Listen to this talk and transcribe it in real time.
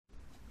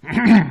Welcome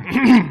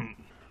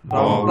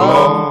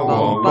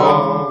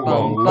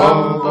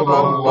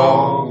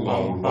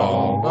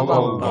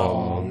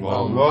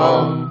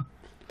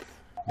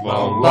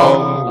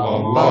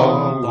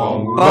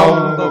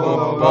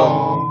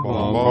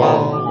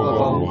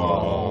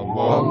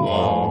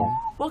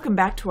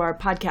back to our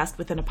podcast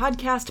within a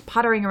podcast,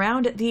 pottering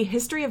around the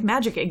History of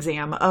Magic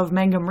exam of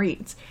Mangum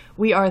Reads.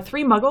 We are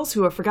three muggles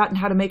who have forgotten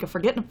how to make a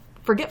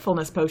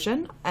forgetfulness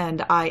potion,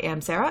 and I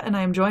am Sarah, and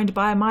I am joined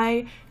by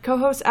my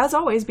co-hosts, as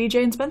always,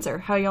 BJ and Spencer.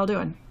 How y'all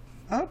doing?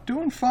 I'm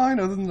doing fine,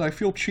 other than I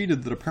feel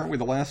cheated that apparently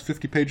the last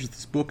 50 pages of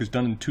this book is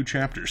done in 2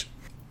 chapters.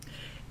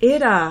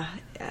 It's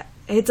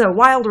a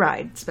wild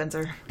ride,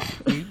 Spencer.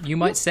 You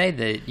might say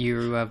that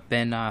you have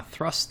been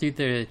thrust through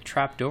the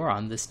trapdoor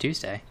on this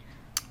Tuesday.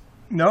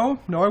 No,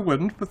 I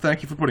wouldn't, but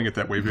thank you for putting it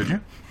that way,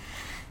 Vidya.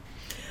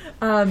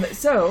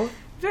 So,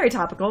 very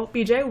topical.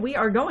 BJ, we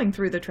are going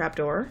through the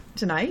trapdoor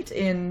tonight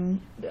in,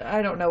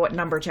 I don't know what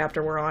number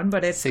chapter we're on,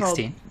 but it's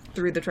 16. Called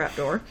Through the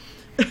Trapdoor.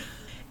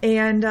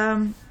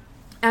 And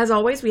as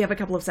always, we have a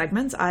couple of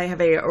segments. I have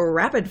a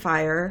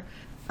rapid-fire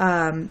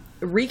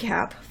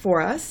recap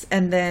for us,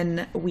 and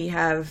then we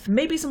have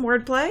maybe some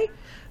wordplay,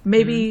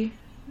 maybe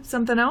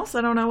something else.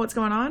 I don't know what's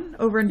going on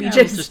over in BJ's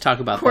let's just talk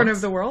about corner things.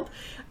 of the world.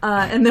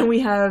 And then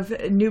we have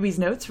newbies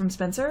notes from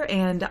Spencer,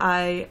 and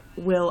I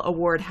will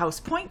award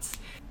house points,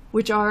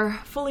 which are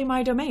fully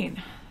my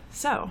domain.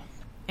 So,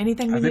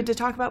 anything we need to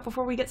talk about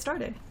before we get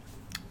started?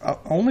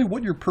 Only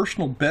what your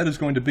personal bet is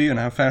going to be and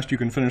how fast you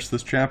can finish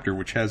this chapter,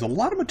 which has a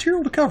lot of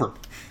material to cover.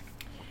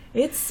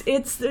 It's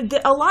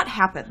a lot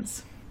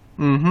happens.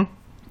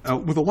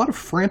 Mm-hmm. With a lot of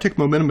frantic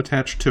momentum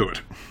attached to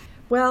it.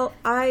 Well,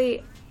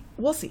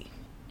 we'll see.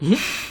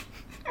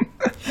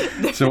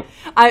 So,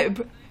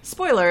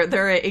 spoiler,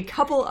 there are a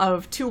couple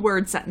of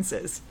 2-word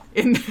sentences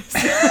in this.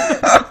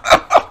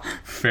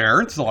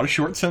 Fair. It's a lot of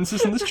short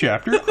sentences in this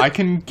chapter. I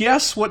can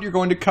guess what you're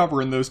going to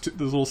cover in those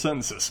little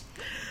sentences.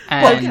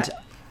 And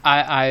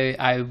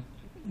I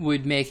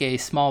would make a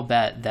small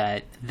bet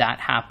that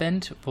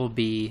happened will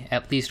be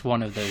at least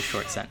one of those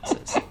short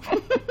sentences.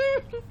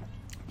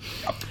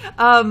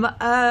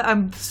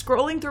 I'm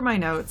scrolling through my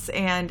notes,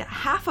 and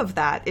half of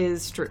that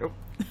is true.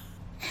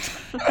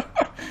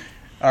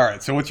 All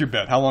right, so what's your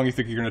bet? How long do you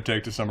think you're going to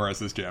take to summarize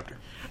this chapter?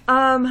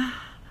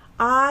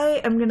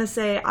 I am going to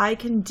say I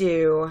can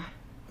do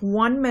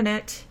 1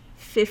 minute,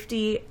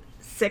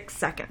 56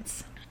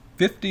 seconds.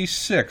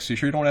 56. You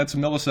sure you don't add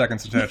some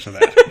milliseconds attached to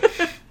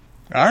that?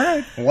 All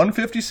right,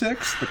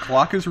 1:56. The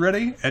clock is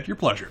ready at your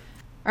pleasure.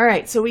 All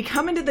right, so we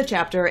come into the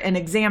chapter and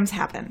exams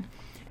happen.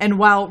 And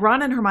while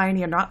Ron and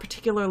Hermione are not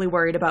particularly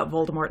worried about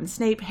Voldemort and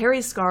Snape,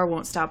 Harry's scar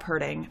won't stop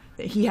hurting.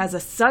 He has a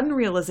sudden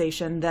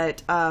realization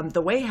that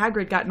the way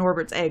Hagrid got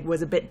Norbert's egg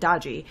was a bit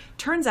dodgy.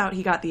 Turns out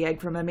he got the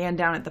egg from a man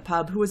down at the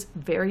pub who was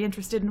very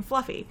interested in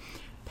Fluffy.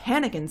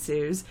 Panic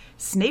ensues.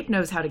 Snape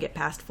knows how to get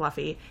past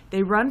Fluffy.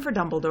 They run for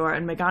Dumbledore,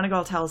 and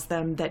McGonagall tells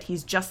them that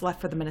he's just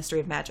left for the Ministry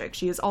of Magic.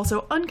 She is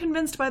also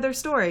unconvinced by their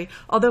story,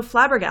 although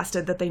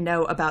flabbergasted that they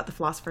know about the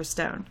Philosopher's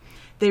Stone.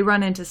 They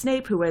run into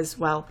Snape, who is,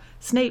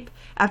 Snape.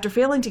 After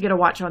failing to get a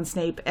watch on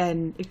Snape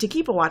and to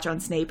keep a watch on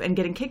Snape and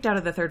getting kicked out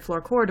of the 3rd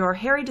floor corridor,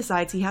 Harry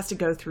decides he has to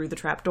go through the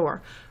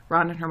trapdoor.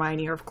 Ron and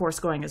Hermione are, of course,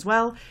 going as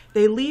well.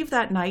 They leave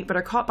that night, but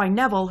are caught by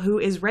Neville, who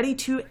is ready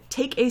to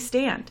take a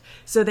stand.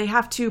 So they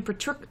have to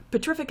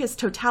Petrificus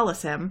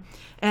Totalis him,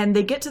 and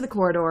they get to the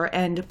corridor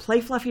and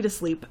play Fluffy to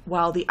sleep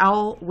while the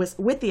owl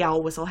with the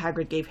owl whistle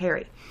Hagrid gave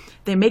Harry.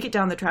 They make it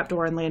down the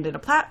trapdoor and land in a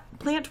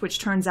plant, which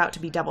turns out to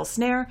be Devil's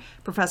Snare,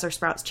 Professor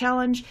Sprout's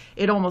challenge.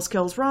 It almost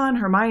kills Ron.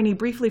 Hermione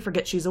briefly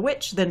forgets she's a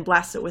witch, then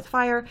blasts it with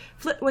fire.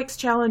 Flitwick's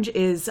challenge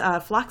is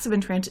flocks of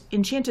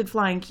enchanted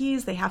flying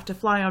keys. They have to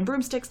fly on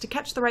broomsticks to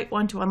catch the right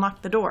one to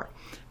unlock the door.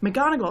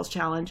 McGonagall's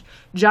challenge,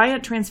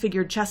 giant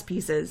transfigured chess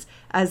pieces.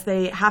 As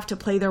they have to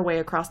play their way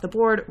across the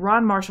board,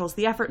 Ron marshals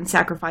the effort and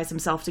sacrifices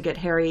himself to get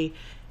Harry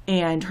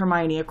and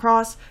Hermione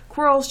across.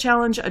 Quirrell's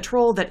challenge, a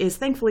troll that is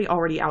thankfully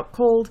already out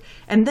cold.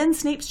 And then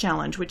Snape's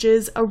challenge, which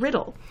is a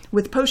riddle,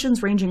 with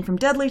potions ranging from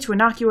deadly to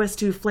innocuous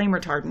to flame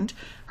retardant.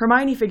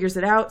 Hermione figures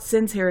it out,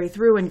 sends Harry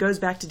through, and goes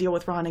back to deal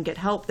with Ron and get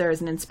help. There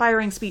is an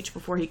inspiring speech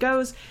before he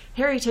goes.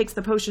 Harry takes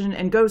the potion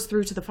and goes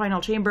through to the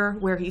final chamber,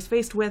 where he's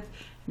faced with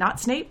not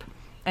Snape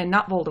and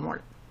not Voldemort.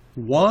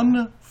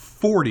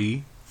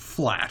 140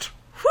 flat.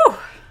 Whew!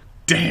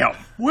 Damn!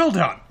 Well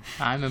done!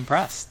 I'm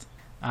impressed.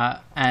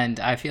 And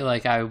I feel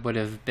like I would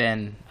have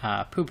been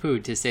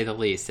poo-pooed, to say the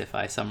least, if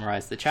I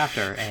summarized the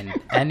chapter in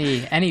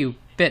any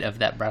bit of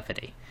that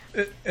brevity.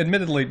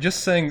 Admittedly,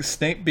 just saying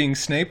Snape being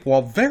Snape,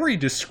 while very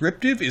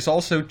descriptive, is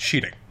also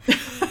cheating.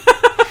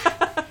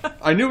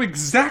 I knew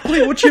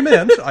exactly what you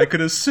meant. I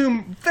could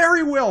assume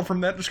very well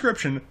from that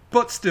description,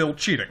 but still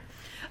cheating.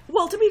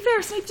 Well, to be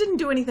fair, Snape didn't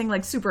do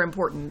anything, super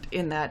important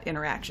in that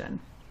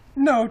interaction.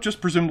 No,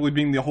 just presumably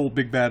being the whole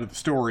big bad of the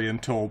story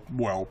until,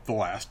 the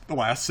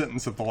last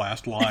sentence of the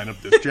last line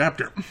of this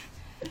chapter.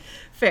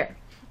 Fair.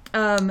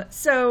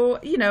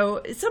 So,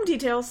 some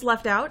details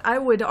left out. I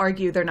would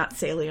argue they're not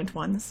salient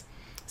ones.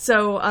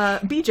 So,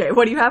 BJ,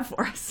 what do you have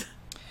for us?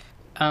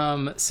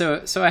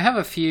 So I have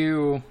a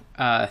few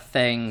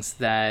things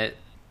that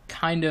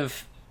kind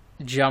of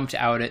jumped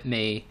out at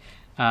me,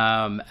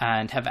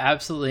 and have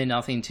absolutely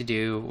nothing to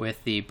do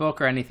with the book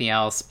or anything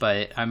else,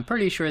 but I'm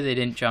pretty sure they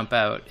didn't jump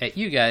out at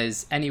you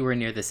guys anywhere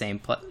near the same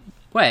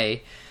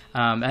way,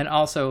 and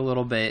also a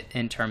little bit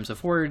in terms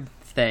of word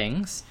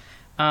things.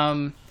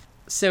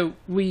 So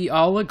we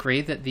all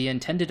agree that the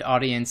intended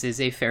audience is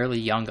a fairly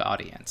young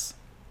audience.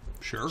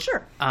 Sure.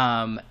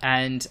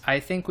 And I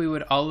think we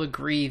would all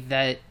agree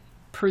that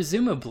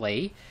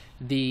presumably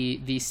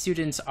the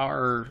students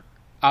are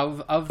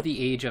of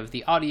the age of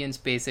the audience.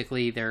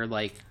 Basically, they're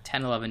like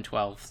 10, 11,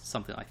 12,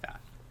 something like that.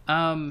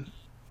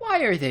 Why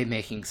are they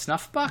making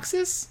snuff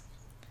boxes?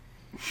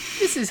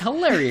 This is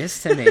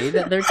hilarious to me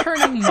that they're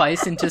turning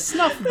mice into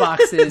snuff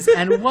boxes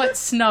and what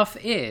snuff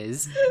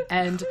is.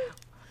 And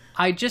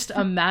I just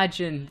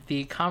imagine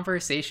the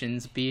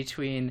conversations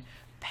between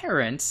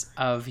parents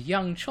of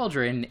young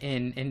children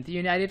in the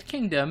United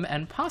Kingdom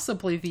and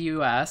possibly the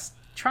US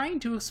trying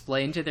to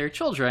explain to their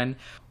children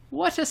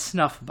what a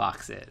snuff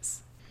box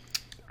is.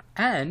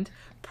 And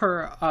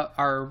per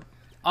our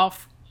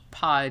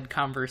off-pod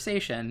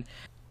conversation,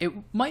 it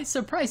might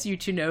surprise you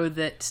to know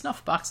that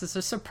snuff boxes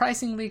are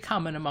surprisingly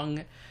common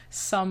among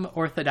some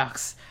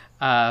Orthodox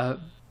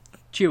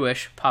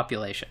Jewish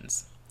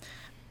populations.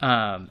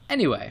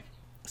 Anyway,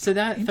 so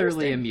that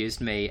thoroughly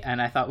amused me,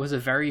 and I thought was a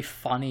very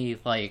funny,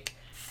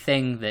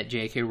 thing that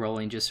J.K.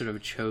 Rowling just sort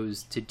of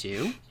chose to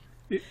do.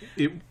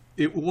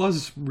 It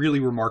was really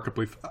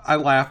remarkably... I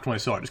laughed when I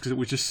saw it, just because it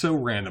was just so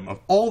random. Of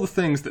all the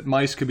things that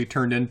mice could be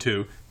turned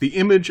into, the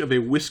image of a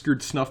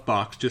whiskered snuff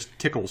box just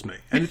tickles me.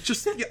 And it's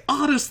just the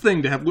oddest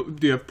thing to have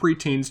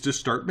preteens just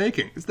start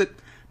making. Is that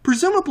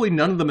presumably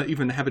none of them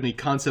even have any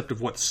concept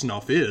of what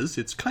snuff is.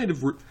 It's kind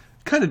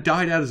of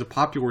died out as a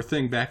popular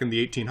thing back in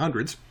the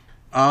 1800s.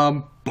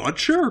 But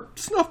sure,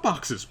 snuff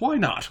boxes, why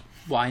not?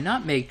 Why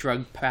not make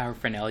drug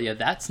paraphernalia?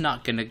 That's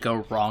not going to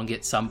go wrong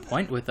at some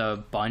point with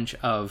a bunch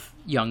of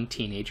young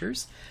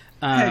teenagers.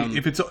 Hey,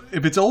 if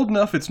it's old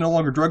enough, it's no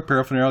longer drug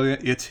paraphernalia,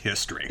 it's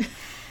history.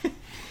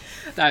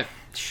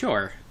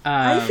 Sure.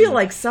 I feel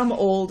like some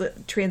old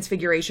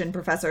Transfiguration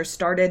professor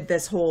started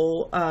this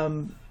whole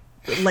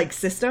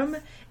system,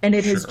 and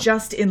it has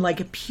just in a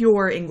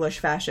pure English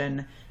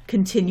fashion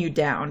continued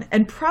down.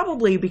 And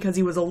probably because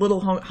he was a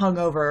little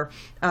hungover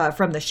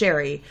from the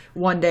sherry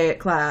one day at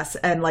class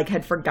and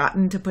had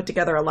forgotten to put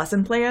together a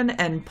lesson plan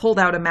and pulled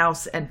out a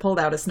mouse and pulled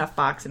out a snuff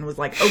box and was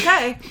like,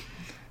 okay,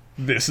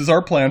 this is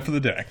our plan for the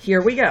day.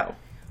 Here we go.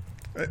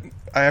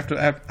 I have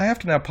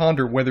to now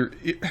ponder whether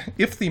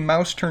if the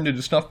mouse turned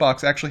into snuff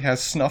box actually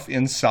has snuff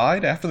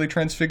inside after they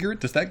transfigure it,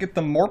 does that get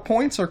them more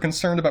points, or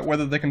concerned about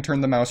whether they can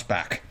turn the mouse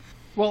back?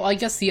 Well, I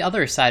guess the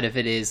other side of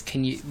it is,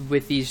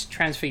 with these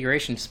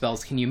transfiguration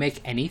spells, can you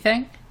make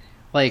anything?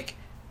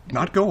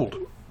 Not gold.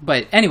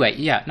 But anyway,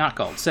 yeah, not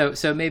gold.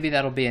 So maybe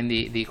that'll be in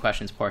the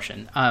questions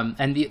portion.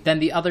 And then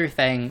the other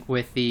thing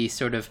with the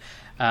sort of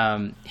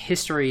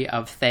history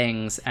of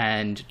things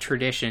and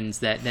traditions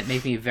that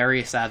make me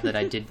very sad that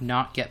I did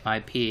not get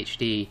my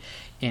PhD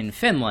in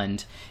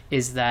Finland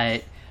is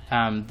that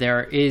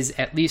there is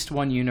at least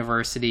one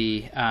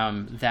university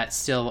that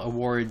still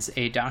awards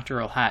a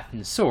doctoral hat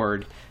and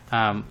sword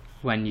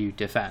when you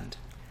defend.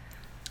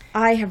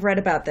 I have read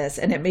about this,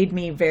 and it made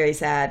me very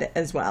sad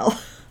as well.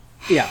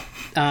 Yeah.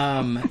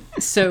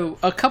 So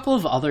a couple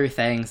of other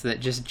things that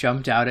just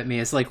jumped out at me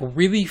as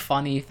really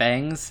funny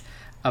things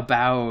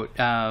about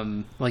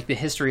the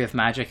history of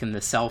magic and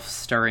the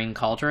self-stirring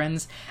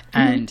cauldrons,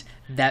 and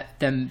that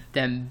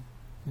them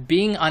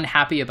being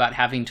unhappy about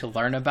having to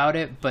learn about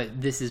it,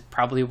 but this is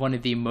probably one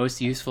of the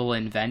most useful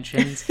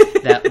inventions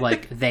that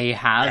they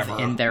have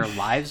ever in their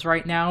lives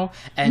right now.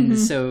 And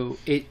so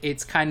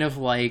it's kind of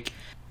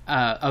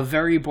a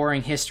very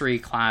boring history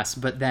class,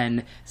 but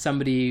then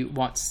somebody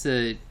wants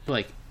to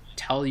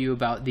tell you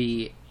about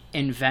the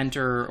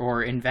inventor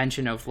or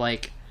invention of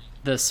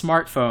the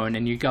smartphone,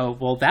 and you go,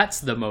 well, that's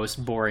the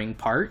most boring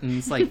part. And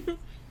it's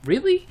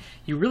really?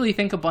 You really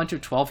think a bunch of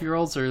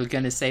 12-year-olds are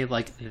going to say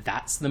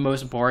that's the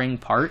most boring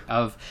part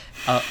of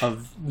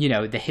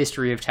the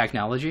history of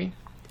technology?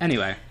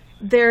 Anyway,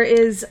 there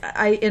is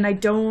I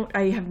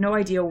have no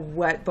idea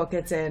what book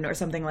it's in or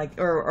something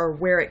or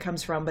where it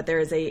comes from, but there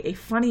is a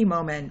funny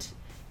moment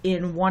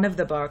in one of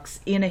the books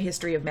in a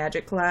history of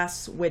magic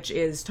class, which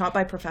is taught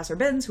by Professor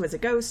Binns, who is a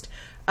ghost,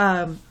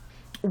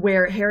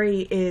 where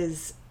Harry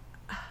is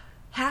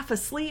half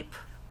asleep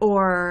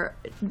or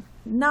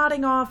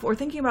nodding off or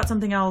thinking about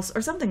something else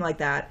or something like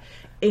that.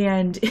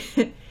 And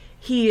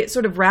he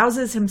sort of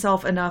rouses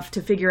himself enough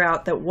to figure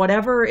out that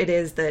whatever it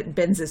is that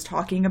Binns is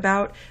talking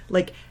about,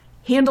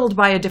 handled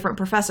by a different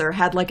professor,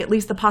 had at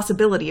least the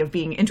possibility of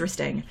being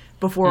interesting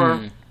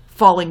before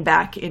falling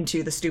back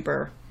into the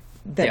stupor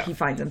that he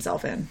finds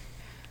himself in.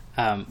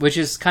 Which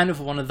is kind of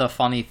one of the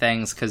funny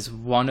things, because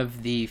one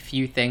of the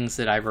few things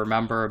that I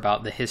remember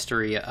about the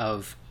history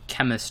of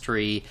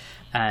chemistry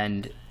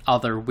and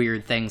other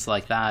weird things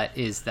like that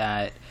is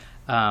that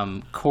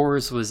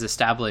Cours was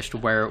established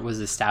where it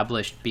was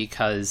established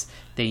because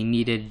they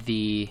needed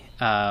the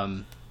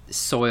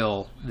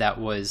soil that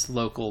was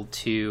local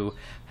to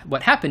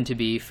what happened to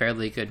be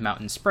fairly good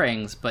mountain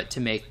springs, but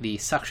to make the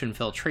suction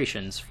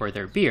filtrations for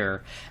their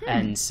beer.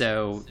 And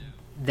so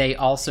they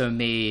also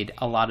made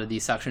a lot of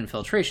these suction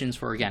filtrations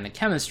for organic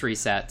chemistry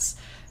sets.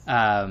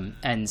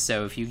 And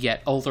so if you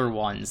get older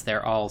ones,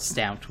 they're all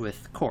stamped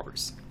with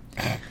Coors.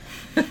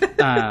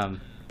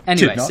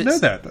 Anyway, Did not know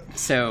that.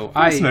 So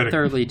I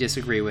thoroughly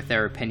disagree with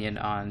their opinion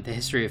on the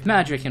history of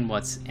magic and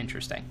what's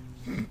interesting.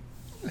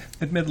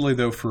 Admittedly,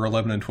 though, for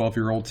 11 and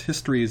 12-year-olds,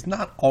 history is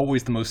not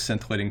always the most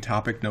scintillating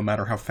topic, no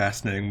matter how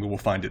fascinating we will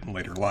find it in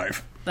later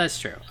life. That's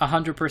true.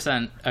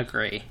 100%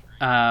 agree.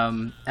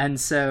 And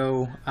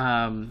so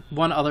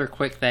one other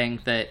quick thing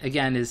that,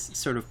 again, is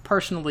sort of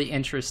personally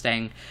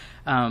interesting,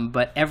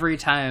 but every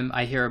time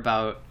I hear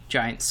about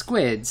giant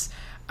squids,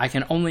 I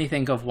can only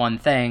think of one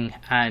thing,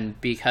 and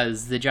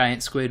because the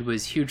giant squid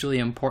was hugely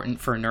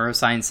important for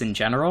neuroscience in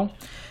general,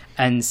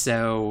 and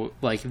so,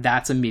 like,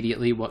 that's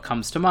immediately what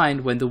comes to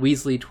mind when the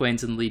Weasley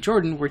twins and Lee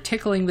Jordan were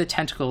tickling the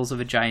tentacles of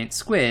a giant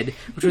squid,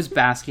 which was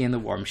basking in the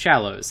warm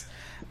shallows.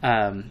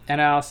 And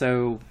I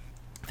also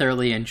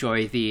thoroughly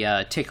enjoy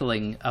the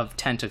tickling of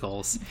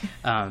tentacles.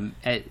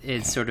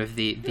 It's sort of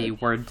the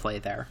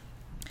wordplay there.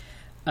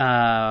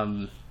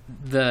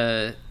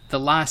 The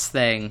last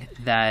thing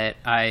that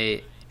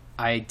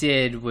I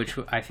did, which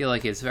I feel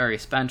like is very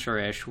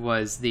Spencer-ish,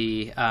 was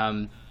the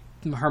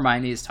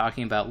Hermione is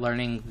talking about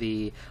learning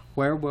the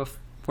werewolf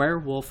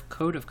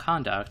code of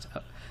conduct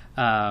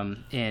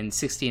in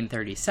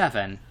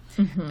 1637,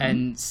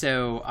 and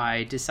so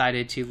I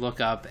decided to look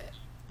up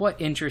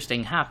what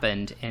interesting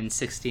happened in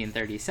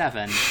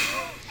 1637.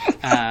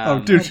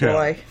 Do tell.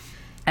 Boy.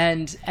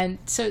 And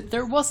so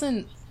there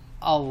wasn't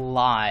a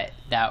lot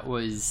that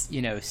was,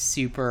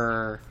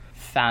 super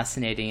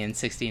fascinating in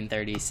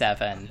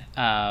 1637,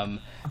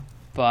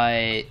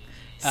 but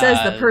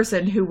Says the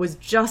person who was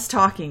just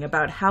talking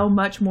about how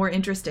much more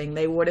interesting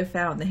they would have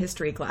found the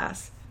history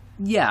class.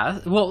 yeah,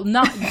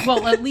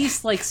 at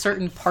least like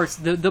certain parts,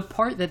 the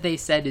part that they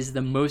said is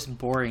the most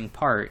boring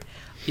part,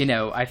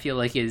 I feel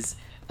like is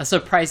a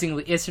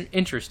surprisingly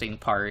interesting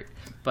part,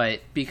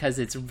 but because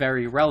it's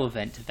very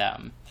relevant to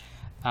them.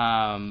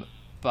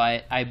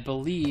 But I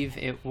believe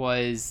it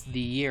was the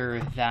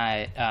year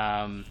that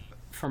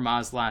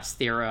Fermat's last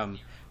theorem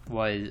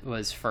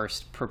was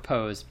first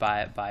proposed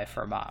by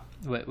Fermat,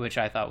 which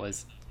I thought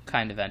was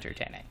kind of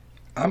entertaining.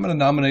 I'm going to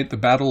nominate the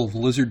Battle of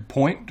Lizard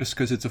Point just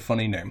because it's a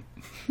funny name.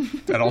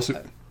 That also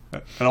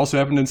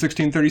happened in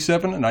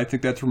 1637, and I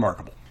think that's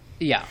remarkable.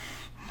 Yeah.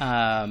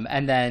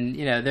 And then,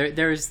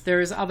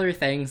 there's other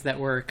things that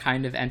were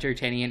kind of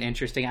entertaining and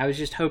interesting. I was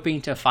just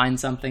hoping to find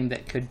something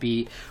that could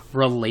be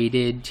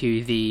related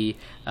to the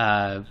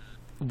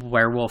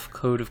werewolf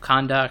code of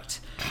conduct,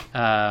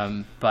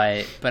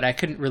 but I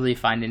couldn't really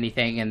find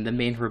anything, and the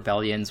main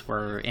rebellions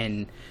were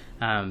in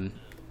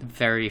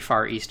very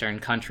far eastern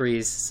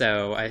countries,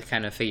 so I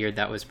kind of figured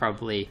that was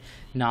probably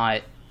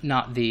not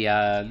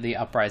the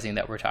uprising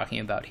that we're talking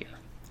about here.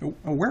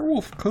 A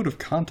werewolf code of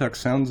conduct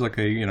sounds like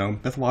a,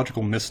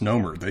 mythological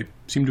misnomer. They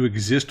seem to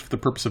exist for the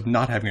purpose of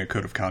not having a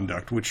code of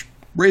conduct, which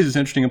raises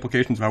interesting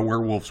implications of how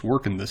werewolves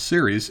work in this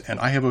series, and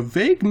I have a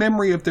vague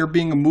memory of there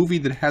being a movie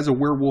that has a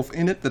werewolf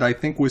in it that I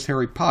think was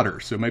Harry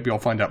Potter, so maybe I'll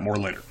find out more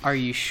later. Are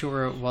you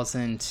sure it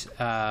wasn't...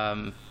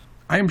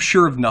 I am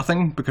sure of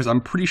nothing, because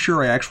I'm pretty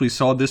sure I actually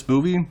saw this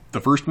movie, the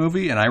first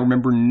movie, and I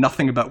remember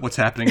nothing about what's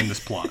happening in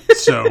this plot.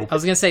 So I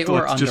was going to say,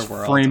 or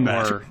Underworld,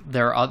 or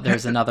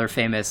there's another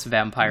famous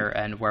vampire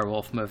and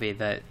werewolf movie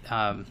that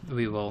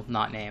we will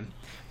not name.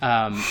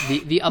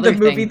 The other the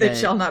movie thing that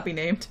shall not be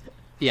named.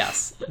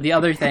 Yes. The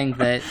other thing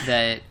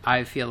that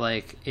I feel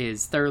like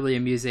is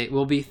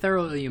will be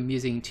thoroughly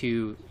amusing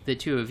to the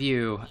two of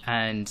you,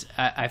 and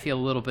I feel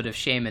a little bit of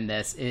shame in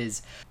this,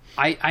 is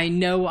I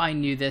know I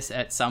knew this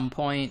at some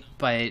point,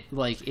 but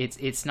like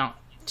it's not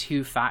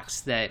two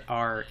facts that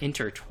are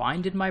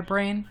intertwined in my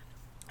brain.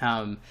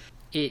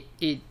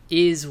 It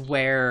is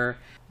where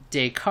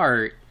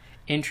Descartes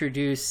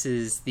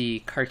introduces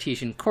the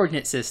Cartesian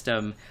coordinate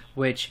system,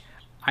 which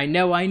I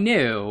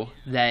knew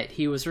that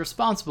he was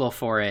responsible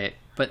for it,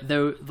 but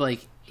though,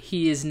 like,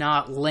 he is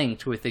not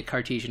linked with the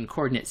Cartesian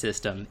coordinate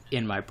system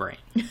in my brain.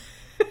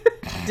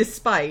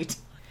 Despite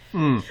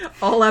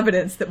all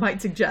evidence that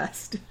might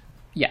suggest.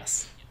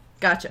 Yes.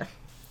 Gotcha.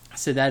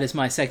 So that is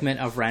my segment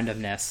of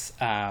randomness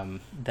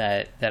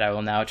that I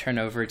will now turn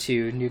over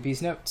to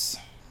Newbie's Notes.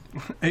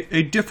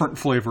 A different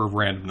flavor of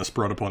randomness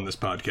brought up on this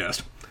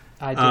podcast.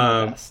 I do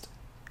my best.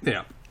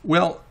 Yeah.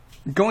 Well,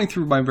 going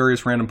through my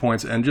various random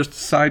points, and just a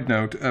side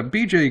note,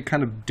 BJ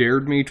kind of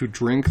dared me to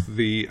drink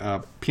the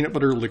peanut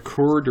butter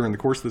liqueur during the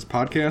course of this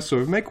podcast, so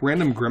if I make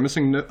random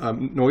grimacing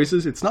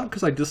noises, it's not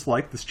because I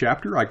dislike this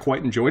chapter, I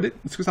quite enjoyed it,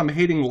 it's because I'm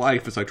hating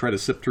life as I try to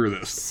sit through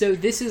this. So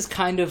this is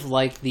kind of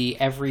like the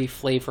every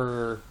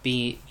flavor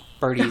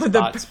Birdie's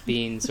Bots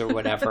beans or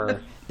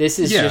whatever. This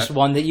is just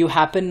one that you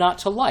happen not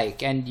to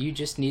like, and you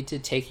just need to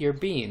take your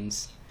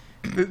beans.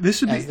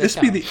 This would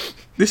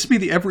be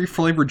the every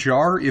flavor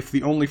jar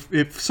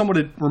if someone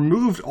had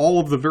removed all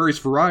of the various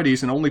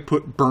varieties and only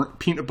put burnt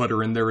peanut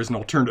butter in there as an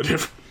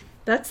alternative.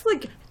 That's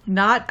like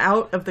not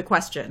out of the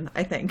question,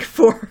 I think,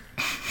 for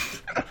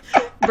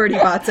Bertie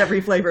Bott's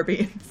every flavor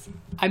beans.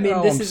 I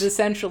mean, this is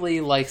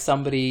essentially like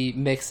somebody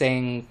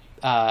mixing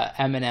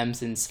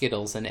M&Ms and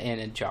Skittles in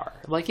a jar.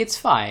 Like, it's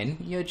fine.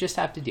 You just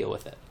have to deal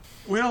with it.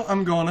 Well,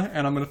 I'm going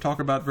to talk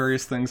about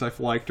various things I've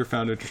liked or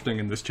found interesting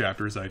in this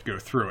chapter as I go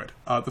through it.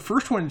 The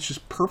first one is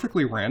just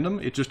perfectly random.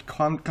 It just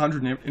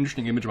conjured an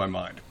interesting image in my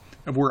mind.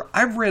 Where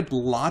I've read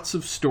lots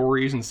of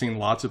stories and seen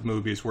lots of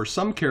movies where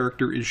some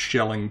character is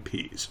shelling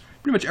peas.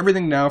 Pretty much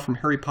everything now from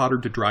Harry Potter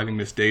to Driving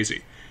Miss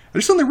Daisy. I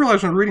just suddenly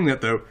realized when reading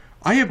that, though,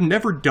 I have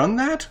never done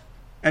that,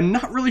 and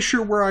not really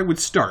sure where I would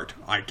start.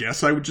 I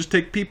guess I would just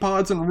take pea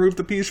pods and remove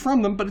the peas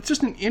from them, but it's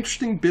just an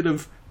interesting bit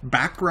of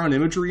background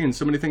imagery in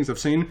so many things I've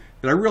seen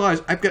that I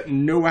realize I've got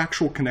no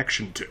actual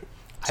connection to.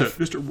 So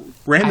just a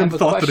random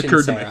thought that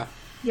occurred to me.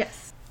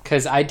 Yes.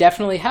 Because I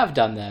definitely have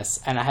done this,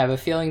 and I have a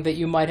feeling that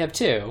you might have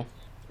too.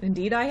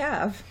 Indeed I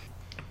have.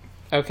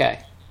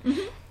 Okay.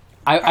 Mm-hmm.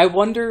 I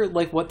wonder,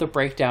 like, what the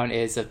breakdown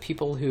is of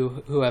people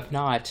who have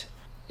not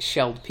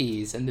shelled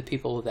peas and the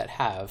people that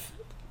have.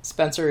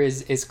 Spencer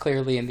is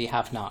clearly in the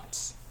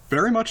have-nots.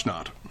 Very much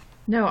not.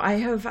 No, I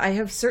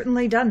have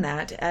certainly done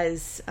that,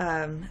 as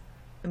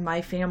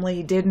my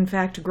family did in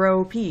fact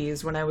grow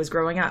peas when I was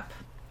growing up.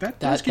 That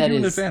does give you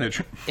an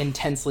advantage.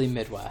 Intensely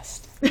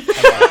Midwest. I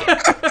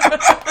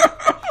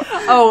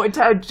like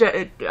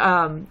it.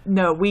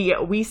 No,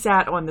 we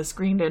sat on the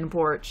screened-in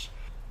porch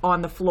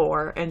on the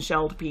floor and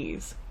shelled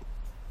peas.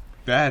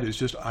 That is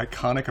just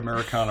iconic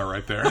Americana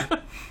right there.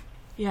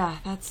 Yeah,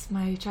 that's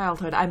my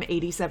childhood. I'm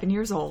 87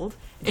 years old,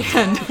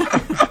 and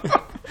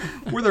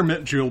were there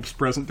mint juleps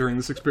present during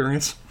this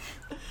experience?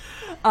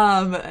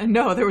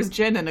 No, there was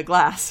gin in a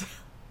glass.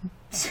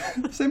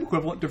 Same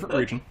equivalent, different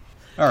region.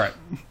 All right,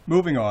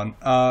 moving on.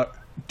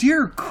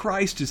 Dear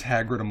Christ, is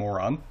Hagrid a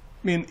moron?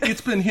 I mean,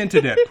 it's been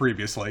hinted at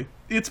previously.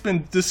 It's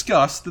been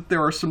discussed that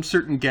there are some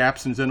certain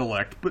gaps in his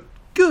intellect, but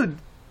good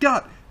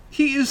God,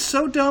 he is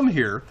so dumb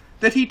here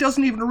that he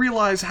doesn't even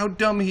realize how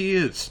dumb he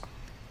is.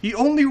 He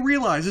only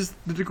realizes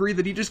the degree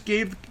that he just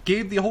gave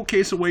the whole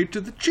case away to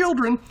the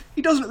children.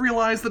 He doesn't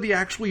realize that he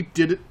actually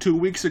did it 2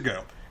 weeks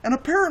ago. And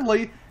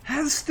apparently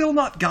has still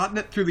not gotten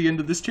it through the end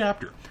of this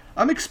chapter.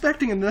 I'm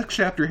expecting in the next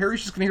chapter,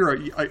 Harry's just going to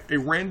hear a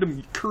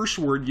random curse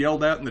word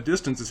yelled out in the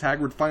distance as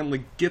Hagrid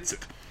finally gets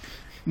it.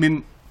 I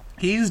mean,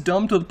 he's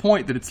dumb to the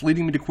point that it's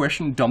leading me to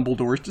question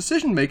Dumbledore's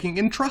decision-making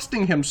in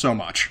trusting him so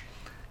much.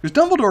 Because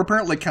Dumbledore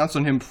apparently counts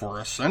on him for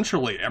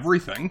essentially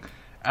everything,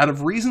 out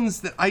of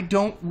reasons that I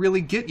don't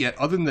really get yet,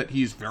 other than that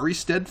he's very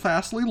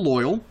steadfastly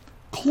loyal,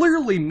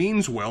 clearly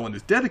means well and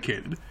is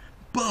dedicated,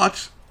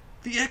 but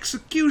the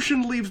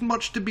execution leaves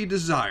much to be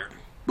desired.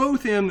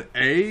 Both in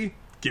A,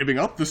 giving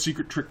up the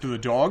secret trick to the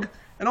dog,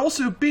 and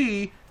also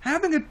B,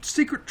 having a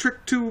secret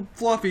trick to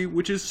Fluffy,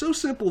 which is so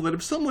simple that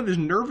if someone is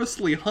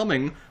nervously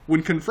humming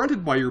when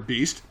confronted by your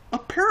beast,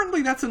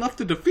 apparently that's enough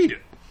to defeat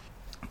it.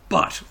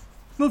 But,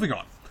 moving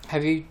on.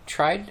 Have you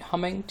tried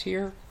humming to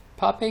your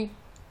puppy?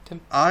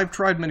 I've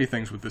tried many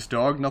things with this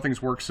dog.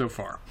 Nothing's worked so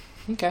far.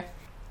 Okay.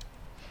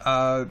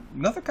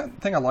 Another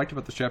thing I liked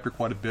about this chapter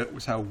quite a bit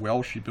was how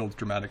well she builds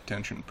dramatic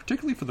tension,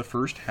 particularly for the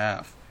first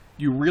half.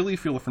 You really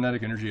feel the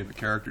frenetic energy of the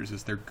characters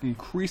as they're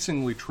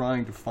increasingly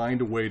trying to find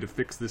a way to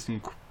fix this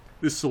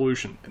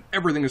solution, and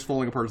everything is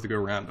falling apart as they go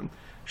around them.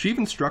 She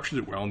even structured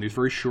it well in these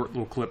very short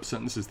little clip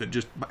sentences that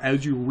just,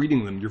 as you're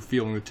reading them, you're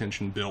feeling the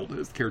tension build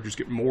as the characters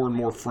get more and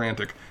more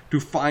frantic to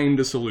find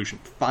a solution,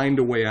 find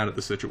a way out of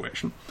the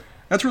situation.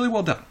 That's really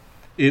well done.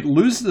 It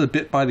loses a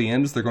bit by the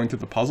end as they're going through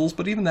the puzzles,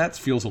 but even that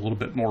feels a little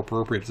bit more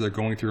appropriate as they're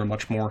going through a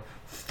much more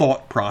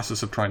thought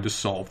process of trying to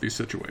solve these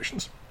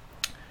situations.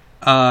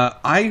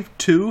 I,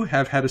 too,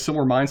 have had a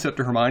similar mindset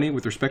to Hermione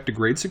with respect to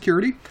grade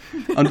security,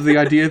 under the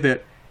idea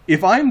that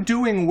if I'm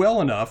doing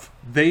well enough,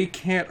 they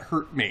can't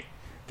hurt me.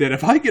 That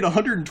if I get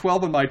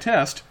 112 on my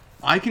test,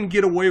 I can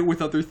get away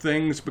with other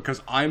things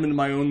because I'm in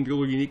my own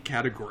little unique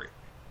category.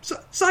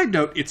 Side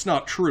note, it's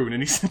not true in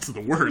any sense of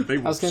the word. They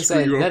will I was going to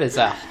say, that is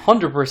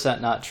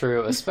 100% not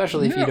true,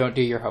 especially if you don't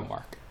do your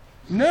homework.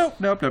 No.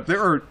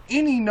 There are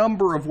any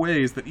number of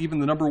ways that even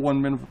the number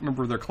one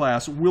member of their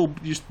class will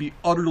just be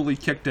utterly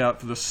kicked out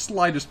for the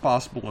slightest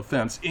possible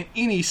offense in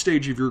any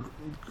stage of your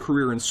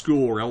career in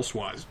school or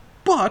elsewise.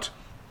 But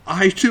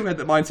I, too, had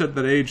the mindset at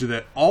that age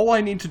that all I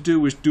need to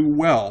do is do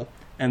well,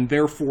 and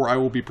therefore I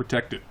will be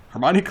protected.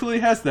 Hermione clearly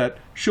has that.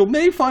 She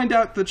may find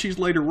out that she's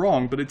later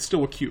wrong, but it's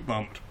still a cute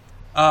moment.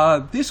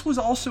 This was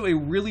also a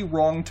really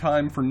wrong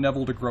time for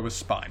Neville to grow his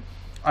spine.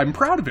 I'm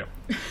proud of him.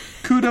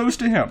 Kudos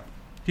to him.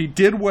 He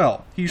did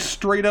well. He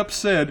straight up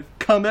said,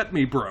 "Come at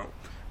me, bro."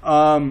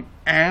 And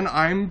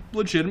I'm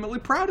legitimately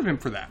proud of him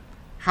for that.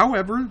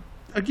 However,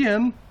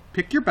 again,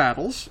 pick your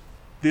battles.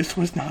 This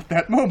was not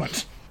that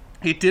moment.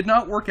 It did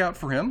not work out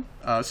for him.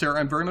 Sarah,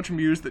 I'm very much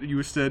amused that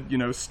you said,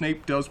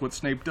 Snape does what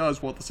Snape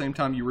does, while at the same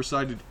time you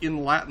recited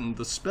in Latin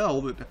the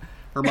spell that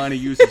Hermione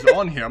uses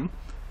on him.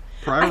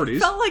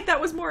 Priorities. I felt like that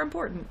was more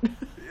important.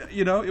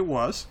 You know, it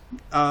was.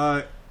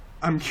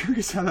 I'm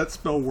curious how that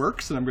spell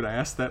works, and I'm going to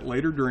ask that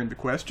later during the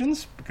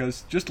questions,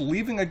 because just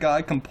leaving a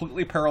guy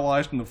completely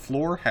paralyzed on the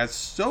floor has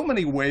so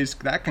many ways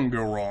that can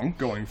go wrong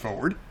going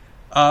forward.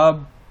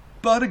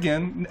 But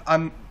again,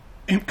 I'm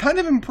kind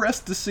of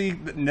impressed to see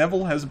that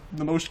Neville has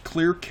the most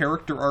clear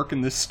character arc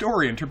in this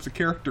story in terms of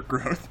character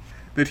growth.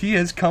 That he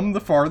has come the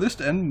farthest,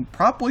 and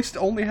probably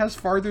only has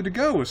farther to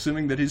go,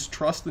 assuming that his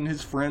trust in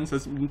his friends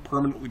hasn't been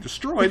permanently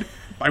destroyed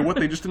by what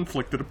they just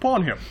inflicted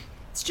upon him.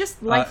 It's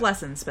just life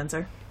lessons,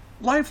 Spencer.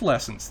 Life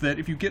lessons, that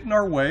if you get in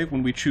our way,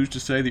 when we choose to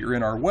say that you're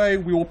in our way,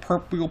 we will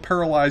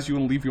paralyze you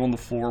and leave you on the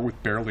floor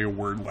with barely a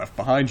word left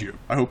behind you.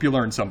 I hope you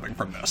learned something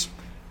from this.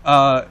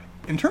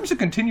 In terms of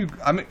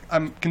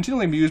I'm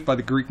continually amused by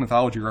the Greek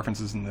mythology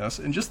references in this,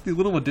 and just the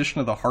little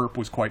addition of the harp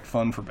was quite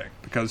fun for me,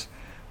 because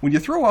when you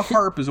throw a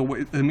harp as a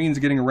means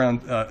of getting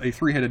around a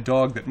three-headed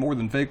dog that more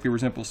than vaguely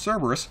resembles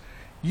Cerberus,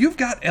 you've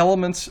got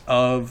elements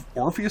of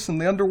Orpheus in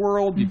the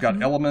underworld, you've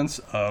got elements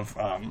of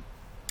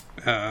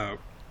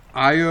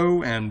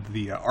Io and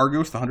the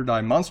Argos, the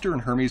 100-eyed monster,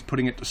 and Hermes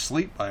putting it to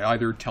sleep by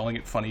either telling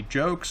it funny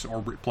jokes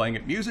or playing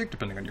it music,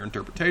 depending on your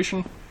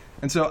interpretation.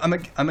 And so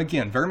I'm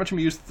again very much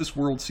amused that this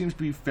world seems to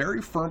be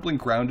very firmly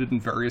grounded in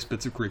various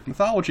bits of Greek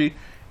mythology.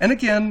 And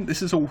again,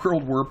 this is a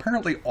world where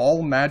apparently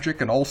all magic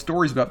and all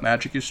stories about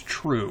magic is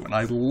true, and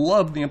I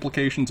love the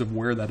implications of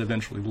where that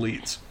eventually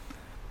leads.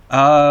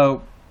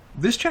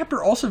 This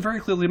chapter also very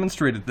clearly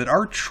demonstrated that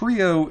our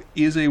trio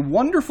is a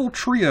wonderful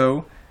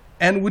trio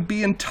and would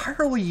be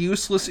entirely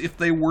useless if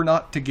they were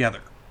not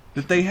together.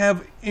 That they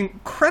have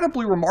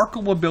incredibly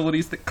remarkable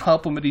abilities that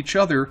complement each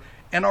other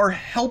and are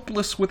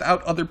helpless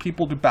without other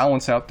people to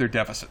balance out their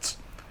deficits.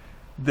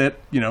 That,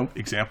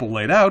 example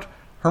laid out,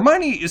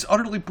 Hermione is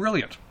utterly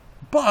brilliant,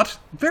 but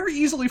very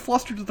easily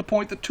flustered to the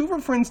point that two of her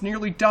friends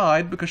nearly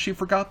died because she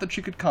forgot that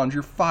she could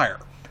conjure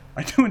fire.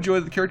 I do enjoy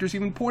that the characters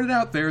even pointed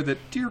out there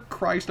that, dear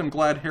Christ, I'm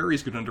glad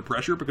Harry's good under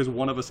pressure because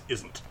one of us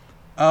isn't.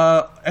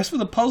 As for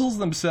the puzzles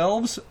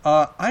themselves,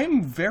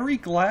 I'm very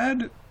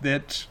glad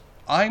that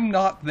I'm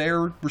not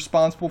there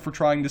responsible for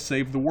trying to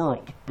save the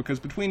world, because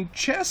between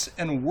chess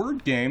and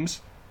word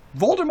games,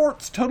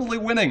 Voldemort's totally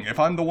winning if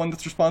I'm the one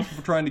that's responsible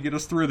for trying to get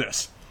us through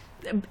this.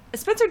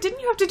 Spencer, didn't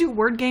you have to do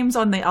word games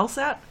on the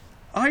LSAT?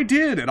 I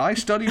did, and I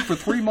studied for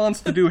 3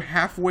 months to do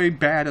halfway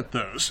bad at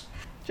those.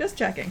 Just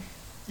checking.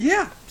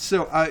 Yeah,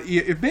 so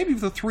if maybe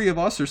the three of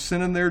us are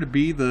sent in there to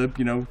be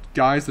the,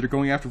 guys that are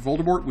going after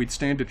Voldemort, we'd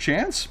stand a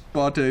chance.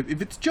 But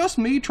if it's just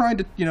me trying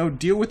to,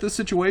 deal with this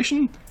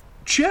situation,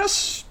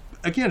 chess,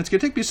 again, it's going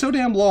to take me so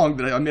damn long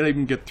that I may not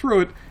even get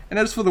through it. And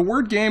as for the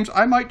word games,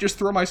 I might just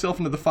throw myself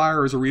into the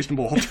fire as a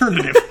reasonable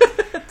alternative.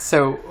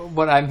 So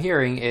what I'm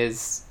hearing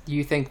is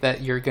you think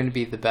that you're going to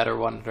be the better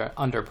one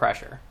under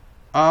pressure.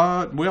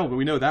 Well,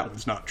 we know that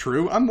one's not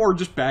true. I'm more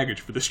just baggage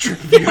for this trip.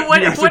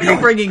 What are you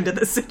bringing to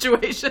this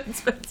situation,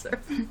 Spencer?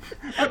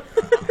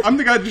 I'm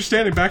the guy just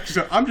standing back.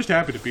 I'm just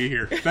happy to be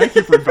here. Thank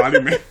you for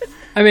inviting me.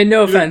 I mean,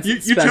 no offense,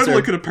 you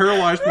totally could have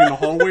paralyzed me in the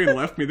hallway and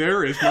left me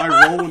there as my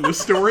role in the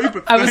story.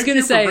 But I was going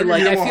to say,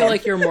 I feel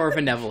like you're more of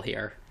a Neville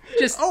here.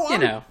 Just,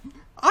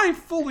 I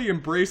fully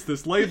embrace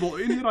this label,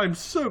 and yet I'm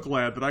so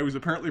glad that I was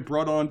apparently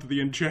brought on to the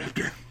end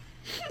chapter.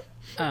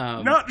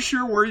 Not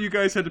sure where you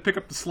guys had to pick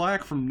up the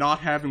slack from not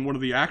having one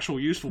of the actual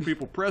useful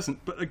people present,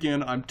 but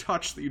again, I'm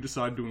touched that you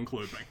decided to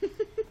include me.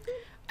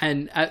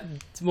 And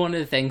one of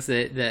the things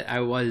that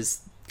I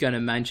was going to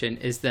mention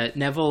is that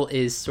Neville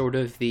is sort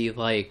of the,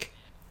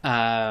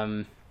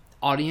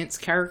 audience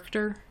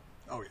character.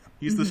 Oh, yeah.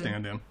 He's the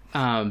stand-in.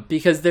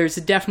 Because there's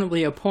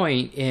definitely a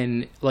point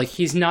in,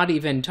 he's not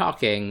even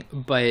talking,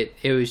 but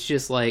it was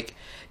just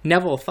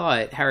Neville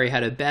thought Harry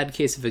had a bad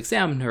case of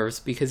exam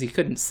nerves because he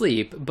couldn't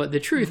sleep, but the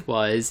truth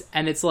was,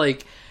 and it's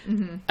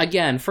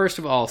again, first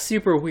of all,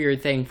 super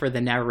weird thing for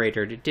the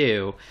narrator to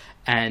do,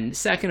 and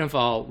second of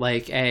all,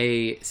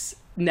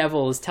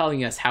 Neville is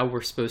telling us how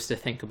we're supposed to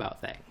think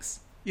about things.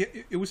 Yeah,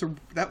 it was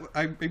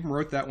I even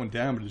wrote that one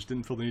down, but just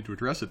didn't feel the need to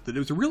address it. That it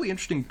was a really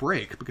interesting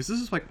break, because this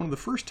is one of the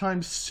first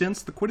times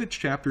since the Quidditch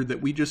chapter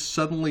that we just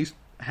suddenly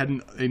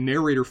had a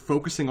narrator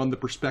focusing on the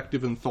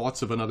perspective and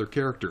thoughts of another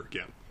character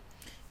again.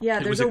 Yeah,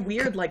 there's a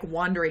weird,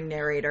 wandering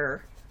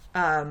narrator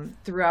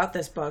throughout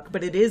this book,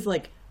 but it is,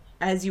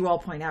 as you all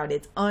point out,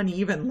 it's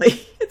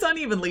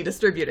unevenly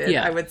distributed,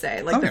 I would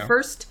say. The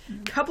first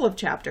couple of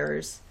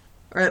chapters,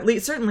 or at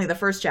least certainly the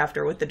first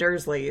chapter with the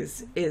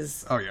Dursleys,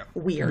 is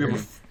weird.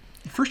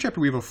 First chapter,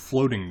 we have a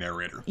floating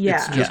narrator. Yeah.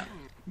 It's just,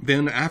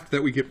 then after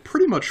that, we get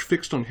pretty much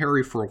fixed on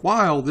Harry for a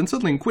while. Then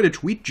suddenly in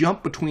Quidditch, we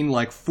jump between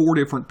 4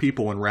 different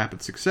people in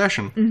rapid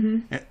succession.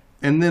 Mm-hmm.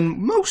 And then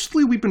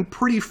mostly we've been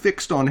pretty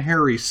fixed on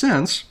Harry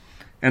since.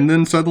 And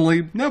then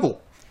suddenly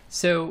Neville.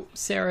 So,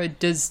 Sarah,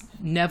 does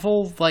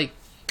Neville,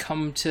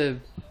 come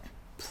to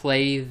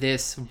play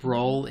this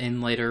role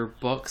in later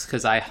books?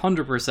 Because I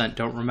 100%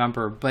 don't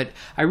remember. But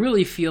I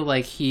really feel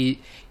like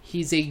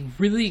he's a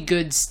really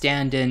good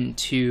stand-in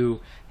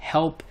to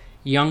help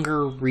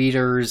younger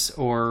readers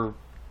or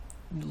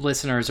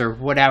listeners or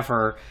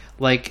whatever,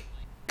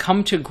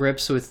 come to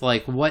grips with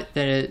like what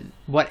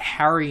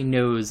Harry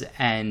knows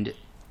and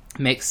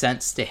makes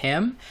sense to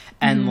him,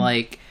 and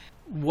like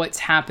what's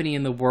happening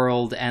in the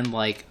world, and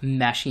like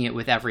meshing it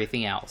with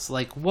everything else.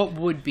 Like what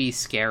would be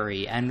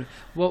scary and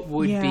what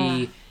would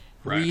be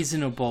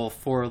reasonable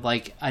for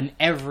like an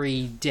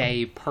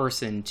everyday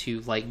person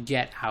to like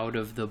get out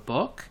of the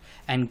book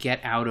and get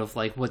out of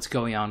like what's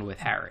going on with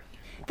Harry.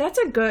 That's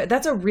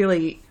a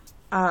really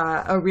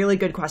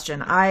good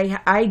question.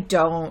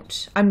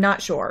 I'm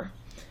not sure.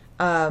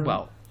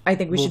 I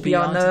think we should be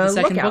on the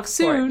second lookout book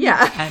soon.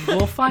 Yeah. And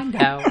we'll find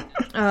out.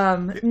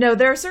 No,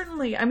 there are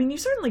certainly, you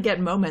certainly get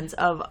moments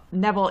of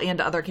Neville and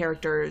other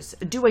characters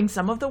doing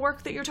some of the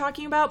work that you're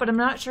talking about, but I'm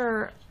not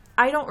sure,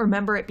 I don't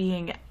remember it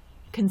being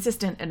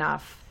consistent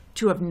enough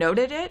to have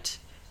noted it,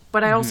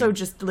 but I also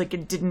just like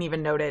didn't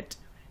even note it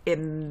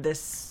in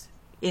this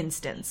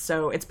instance.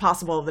 So it's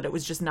possible that it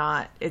was just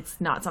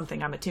it's not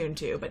something I'm attuned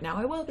to, but now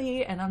I will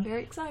be, and I'm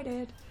very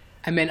excited.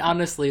 I mean,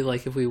 honestly,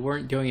 like if we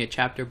weren't doing a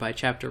chapter by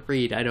chapter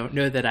read, I don't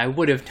know that I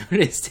would have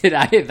noticed it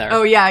either.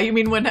 Oh yeah, you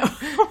mean when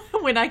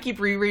I keep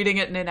rereading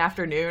it in an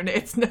afternoon,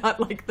 it's not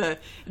like the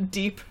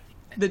deep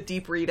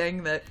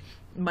reading that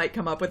might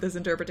come up with this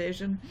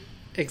interpretation.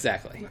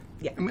 Exactly.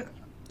 Yeah. I mean,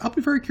 I'll be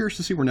very curious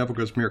to see where Neville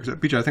goes from here, because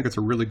BJ, I think it's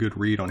a really good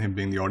read on him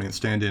being the audience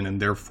stand-in, and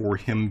therefore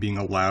him being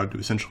allowed to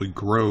essentially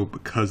grow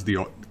because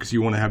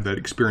you want to have that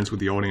experience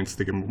with the audience.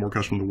 They get more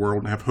accustomed to the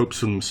world and have hopes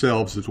for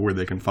themselves as to where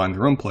they can find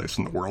their own place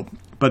in the world.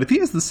 But if he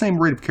has the same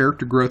rate of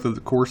character growth over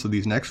the course of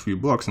these next few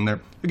books, and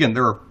there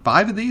are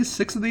 5 of these,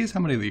 6 of these,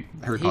 how many of the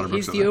Harry Potter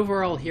books are there? He's the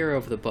overall hero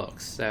of the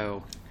books,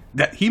 so...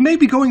 That he may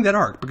be going that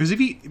arc, because if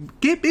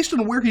based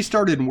on where he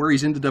started and where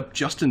he's ended up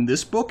just in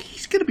this book,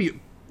 he's going to be...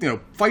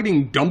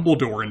 fighting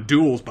Dumbledore in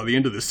duels by the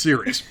end of this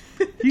series.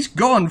 He's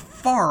gone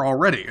far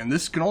already, and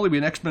this can only be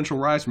an exponential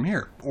rise from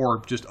here,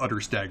 or just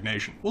utter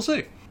stagnation. We'll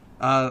see.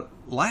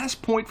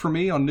 Last point for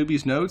me on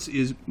Newbie's Notes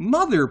is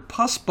mother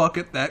puss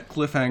bucket that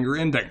cliffhanger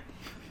ending.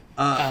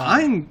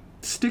 I'm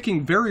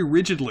sticking very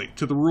rigidly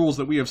to the rules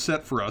that we have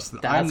set for us.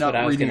 That I'm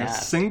not reading a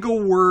single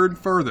word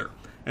further.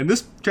 And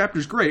this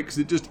chapter's great because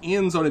it just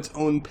ends on its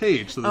own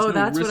page, so there's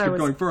no risk of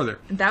going further.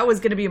 That was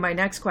going to be my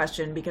next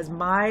question, because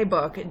my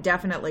book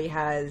definitely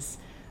has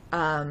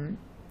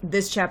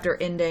this chapter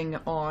ending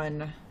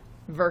on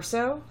a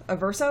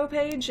verso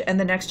page, and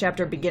the next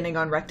chapter beginning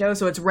on recto,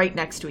 so it's right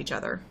next to each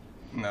other.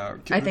 No,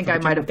 I think I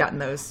might have gotten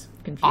those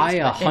confused. I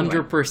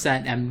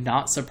 100% am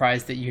not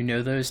surprised that you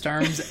know those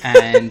terms,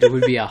 and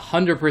would be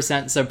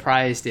 100%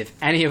 surprised if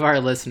any of our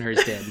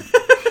listeners did.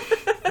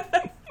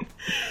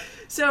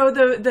 So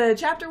the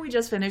chapter we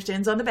just finished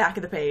ends on the back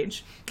of the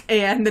page,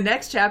 and the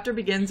next chapter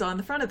begins on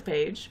the front of the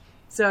page.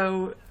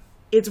 So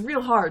it's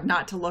real hard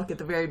not to look at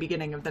the very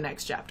beginning of the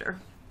next chapter.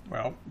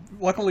 Well,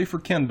 luckily for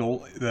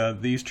Kindle,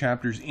 these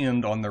chapters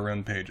end on their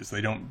own pages.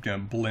 They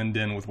don't blend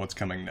in with what's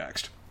coming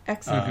next.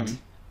 Excellent.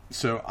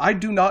 So I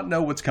do not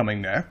know what's coming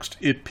next.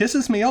 It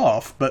pisses me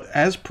off, but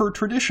as per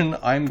tradition,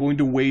 I'm going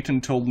to wait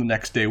until the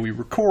next day we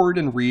record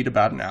and read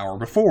about an hour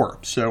before.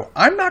 So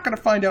I'm not going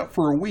to find out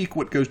for a week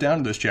what goes down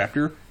in this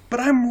chapter, but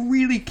I'm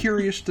really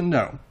curious to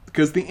know,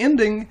 because the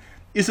ending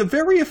is a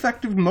very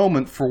effective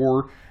moment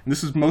for, and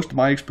this is most of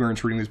my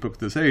experience reading this book at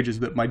this age, is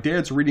that my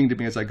dad's reading to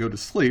me as I go to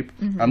sleep.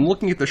 I'm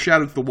looking at the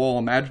shadow of the wall,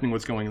 imagining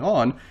what's going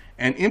on,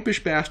 and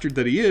impish bastard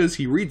that he is,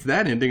 he reads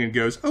that ending and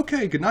goes,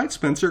 okay, good night,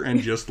 Spencer,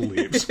 and just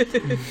leaves.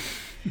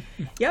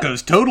 Yep.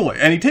 Goes totally.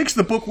 And he takes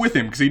the book with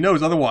him, because he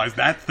knows otherwise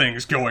that thing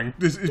is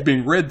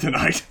being read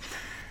tonight.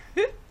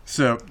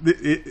 So,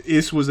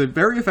 this was a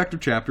very effective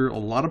chapter, a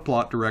lot of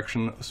plot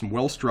direction, some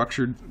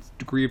well-structured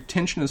degree of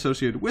tension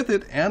associated with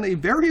it, and a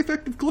very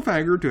effective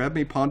cliffhanger to have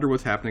me ponder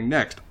what's happening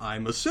next.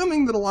 I'm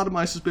assuming that a lot of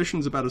my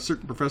suspicions about a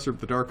certain professor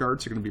of the dark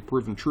arts are going to be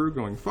proven true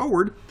going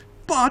forward,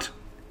 but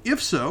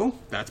if so,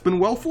 that's been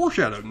well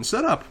foreshadowed and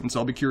set up, and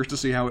so I'll be curious to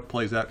see how it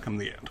plays out come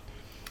the end.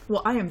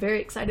 Well, I am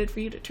very excited for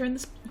you to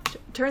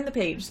turn the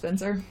page,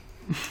 Spencer.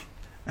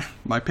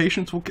 My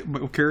patience will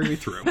carry me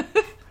through.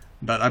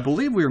 But I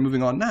believe we are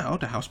moving on now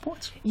to house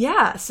points.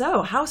 Yeah,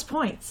 so house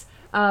points.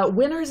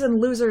 Winners and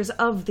losers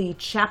of the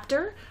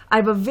chapter. I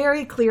have a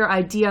very clear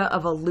idea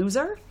of a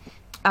loser.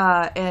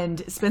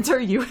 And Spencer,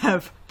 you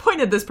have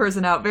pointed this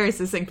person out very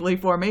succinctly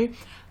for me.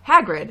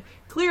 Hagrid,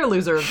 clear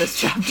loser of this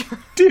chapter.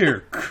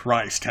 Dear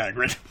Christ,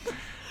 Hagrid.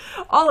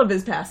 All of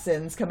his past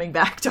sins coming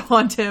back to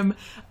haunt him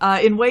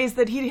in ways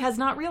that he has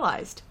not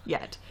realized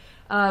yet.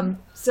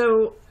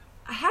 So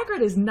Hagrid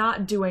is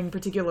not doing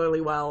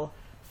particularly well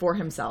for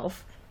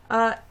himself.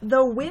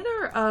 The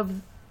winner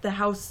of the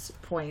house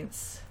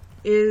points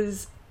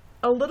is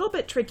a little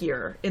bit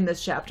trickier in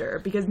this chapter,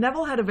 because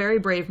Neville had a very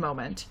brave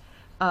moment,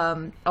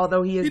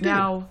 although he is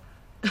now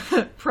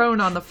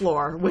prone on the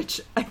floor,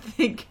 which I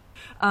think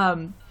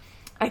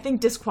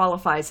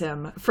disqualifies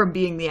him from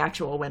being the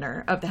actual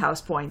winner of the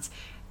house points.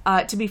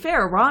 To be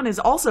fair, Ron is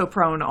also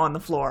prone on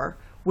the floor,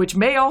 which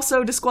may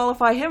also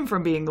disqualify him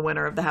from being the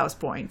winner of the house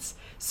points.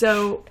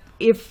 So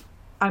if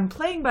I'm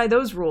playing by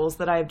those rules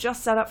that I have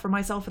just set up for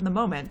myself in the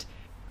moment,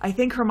 I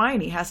think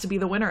Hermione has to be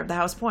the winner of the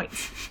house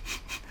points.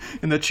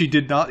 and that she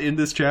did not end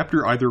this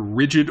chapter either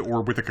rigid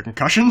or with a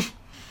concussion?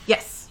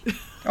 Yes.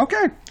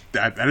 Okay.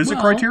 That is a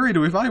criteria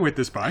to evaluate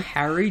this by.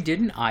 Harry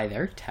didn't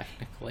either,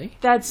 technically.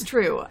 That's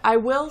true. I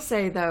will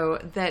say, though,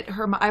 that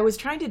I was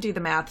trying to do the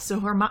math, so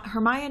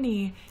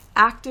Hermione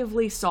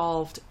actively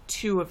solved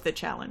 2 of the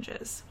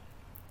challenges.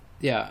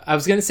 Yeah, I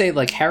was going to say,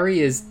 like, Harry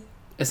is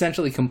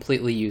essentially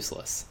completely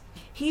useless.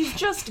 He's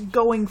just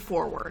going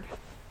forward.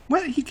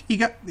 Well, he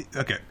got...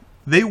 Okay.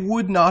 They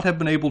would not have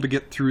been able to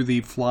get through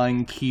the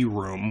flying key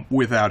room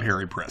without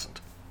Harry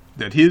present.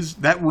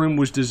 That room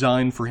was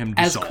designed for him to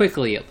As solve.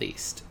 quickly, at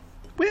least.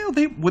 Well,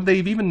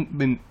 they've even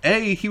been...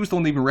 A, he was the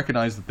one that even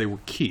recognized that they were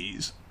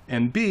keys.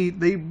 And B,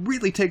 they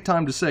really take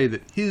time to say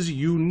that his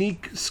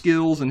unique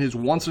skills and his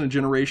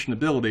once-in-a-generation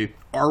ability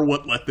are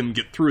what let them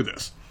get through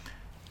this.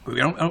 I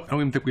don't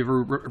even think we've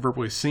ever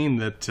really seen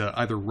that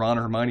either Ron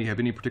or Hermione have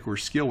any particular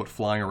skill at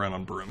flying around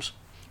on brooms.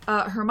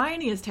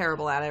 Hermione is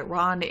terrible at it.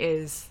 Ron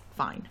is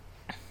fine.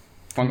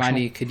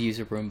 Hermione could use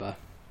a Roomba.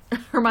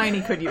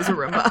 Hermione could use a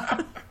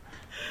Roomba.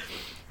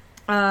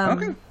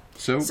 Okay.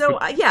 So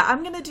yeah,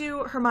 I'm going to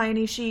do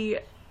Hermione. She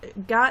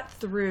got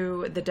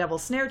through the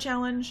Devil's Snare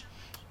challenge.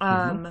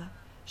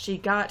 She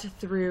got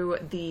through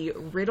the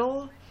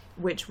riddle,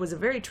 which was a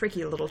very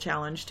tricky little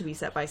challenge to be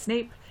set by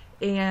Snape.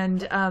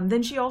 And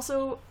then she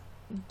also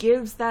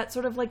gives that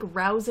sort of like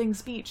rousing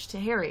speech to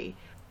Harry,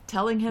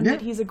 telling him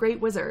that he's a great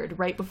wizard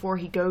right before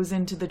he goes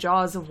into the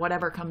jaws of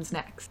whatever comes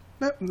next.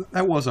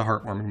 That was a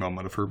heartwarming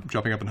moment of her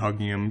jumping up and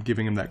hugging him,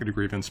 giving him that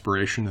degree of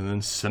inspiration, and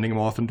then sending him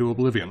off into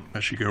oblivion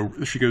as she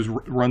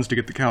runs to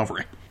get the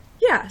cavalry.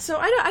 Yeah, so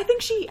I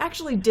think she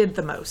actually did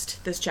the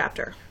most this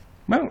chapter.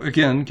 Well,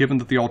 again, given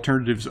that the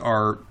alternatives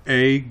are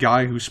A,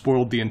 guy who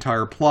spoiled the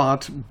entire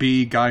plot,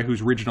 B, guy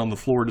who's rigid on the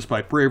floor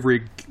despite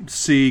bravery,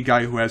 C,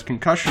 guy who has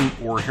concussion,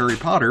 or Harry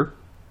Potter,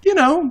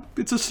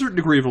 it's a certain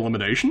degree of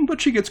elimination, but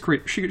she gets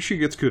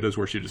kudos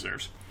where she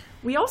deserves.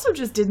 We also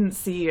just didn't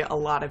see a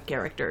lot of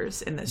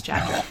characters in this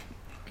chapter.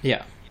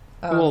 Yeah.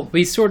 Well,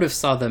 we sort of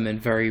saw them in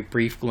very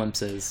brief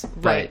glimpses,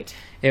 but Right.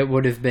 it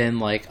would have been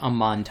like a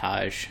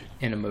montage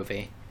in a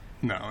movie.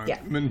 No, Yeah.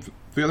 I mean,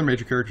 the other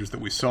major characters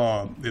that we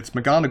saw, it's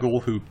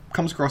McGonagall, who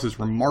comes across as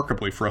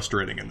remarkably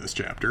frustrating in this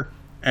chapter,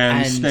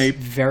 and Snape.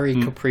 Very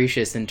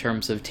capricious in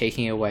terms of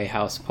taking away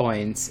house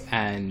points,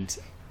 and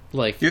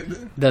like Yeah,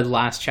 the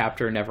last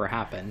chapter never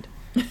happened.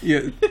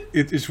 Yeah,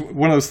 it's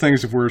one of those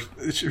things of where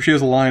she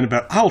has a line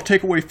about, I'll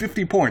take away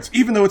 50 points,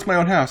 even though it's my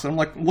own house. And I'm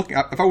like, look,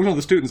 if I was one of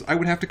the students, I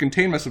would have to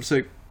contain myself and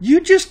say, you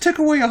just took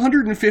away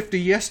 150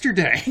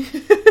 yesterday.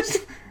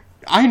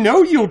 I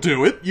know you'll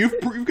do it.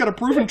 You've got a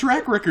proven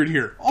track record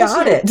here.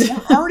 Also, Got it.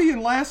 We're already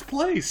in last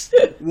place.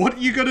 What are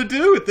you going to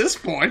do at this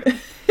point?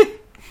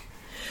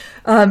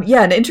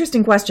 Yeah, an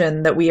interesting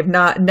question that we have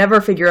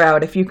never figure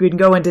out if you could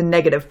go into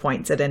negative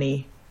points at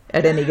any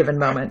given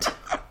moment.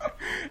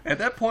 At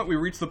that point, we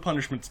reach the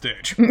punishment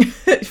stage.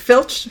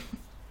 Filch?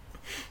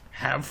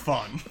 Have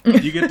fun.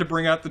 You get to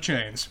bring out the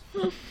chains.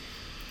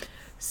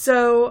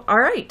 So, all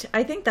right.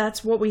 I think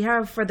that's what we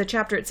have for the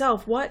chapter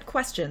itself. What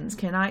questions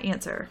can I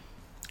answer?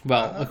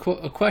 Well,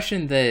 a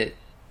question that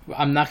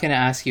I'm not going to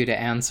ask you to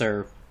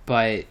answer,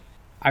 but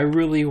I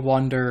really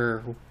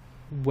wonder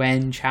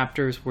when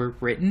chapters were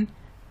written,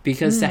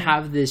 because to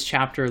have this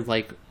chapter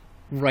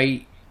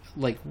right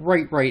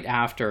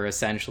after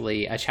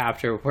essentially a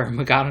chapter where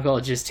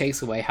McGonagall just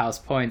takes away house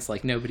points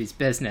like nobody's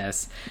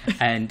business,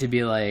 and to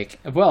be like,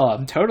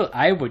 well,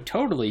 I would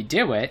totally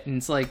do it, and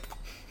it's like,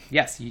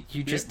 yes,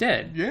 you just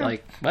did. Yeah.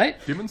 Like,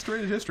 what?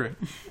 Demonstrated history.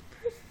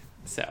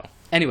 So,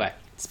 anyway,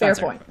 Fair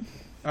Spencer. point.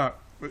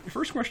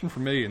 First question for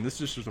me, and this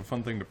is just a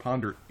fun thing to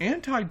ponder,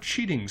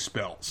 anti-cheating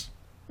spells.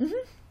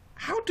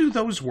 How do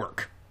those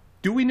work?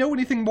 Do we know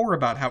anything more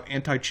about how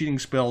anti-cheating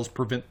spells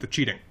prevent the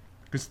cheating?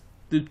 Because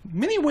there's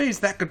many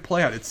ways that could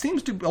play out. It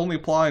seems to only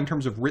apply in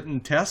terms of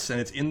written tests,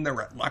 and it's in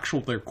their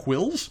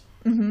quills.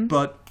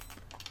 But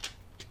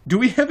do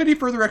we have any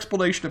further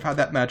explanation of how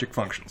that magic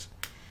functions?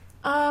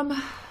 Do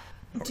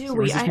Or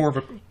we? is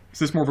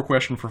this more of a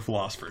question for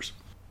philosophers?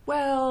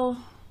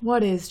 Well,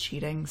 what is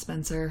cheating,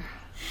 Spencer?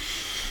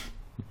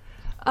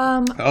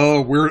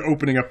 Oh, we're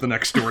opening up the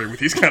next story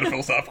with these kind of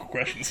philosophical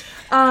questions.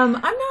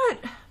 I'm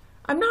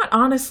not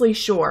honestly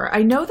sure.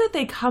 I know that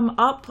they come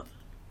up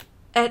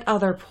at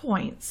other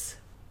points,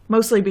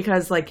 mostly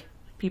because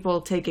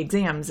people take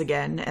exams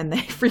again, and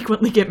they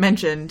frequently get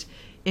mentioned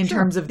in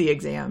terms of the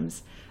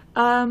exams.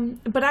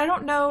 But I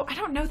don't know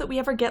that we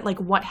ever get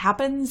what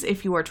happens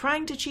if you are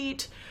trying to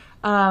cheat.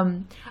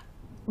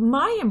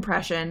 My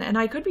impression, and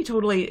I could be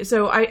totally...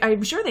 So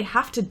I'm sure they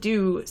have to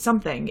do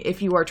something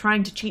if you are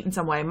trying to cheat in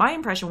some way. My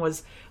impression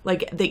was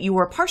that you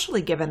were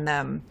partially given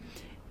them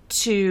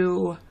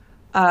to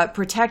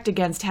protect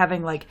against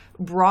having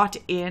brought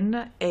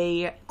in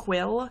a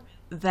quill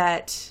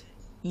that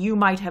you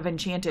might have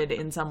enchanted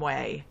in some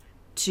way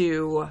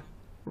to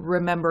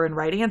remember and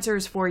write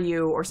answers for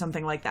you or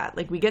something like that.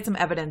 We get some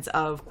evidence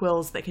of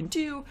quills that can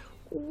do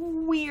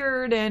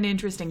weird and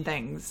interesting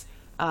things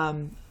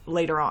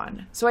later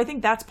on. So I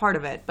think that's part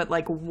of it. But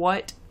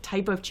what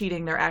type of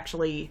cheating they're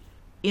actually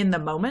in the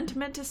moment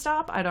meant to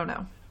stop. I don't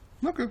know.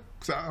 Okay,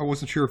 'cause I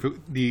wasn't sure if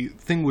the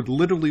thing would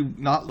literally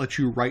not let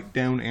you write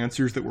down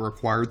answers that were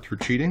acquired through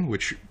cheating,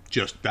 which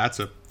that's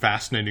a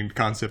fascinating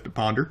concept to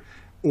ponder,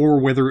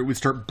 or whether it would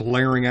start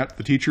blaring at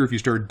the teacher if you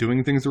started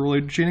doing things that were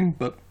related to cheating,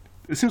 but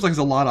it seems like there's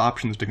a lot of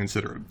options to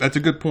consider. That's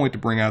a good point to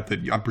bring out,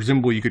 that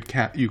presumably you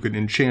could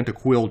enchant a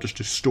quill just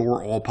to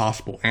store all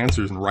possible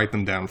answers and write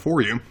them down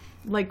for you.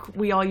 Like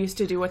we all used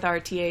to do with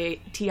our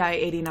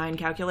TI-89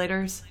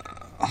 calculators.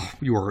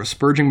 You are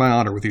asperging my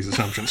honor with these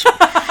assumptions.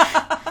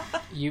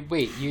 You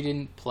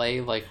didn't play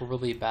like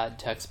really bad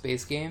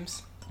text-based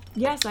games?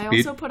 Yes, I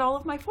also put all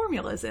of my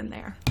formulas in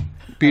there.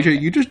 BJ,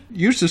 you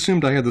just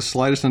assumed I had the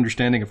slightest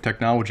understanding of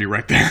technology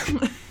right there.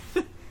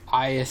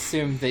 I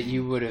assumed that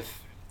you would have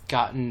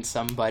gotten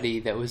somebody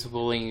that was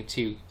willing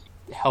to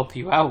help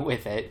you out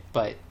with it,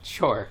 but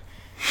sure.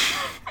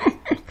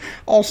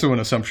 Also an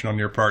assumption on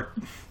your part.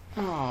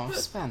 Oh,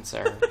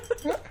 Spencer.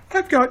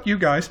 I've got you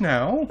guys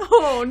now.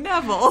 Oh,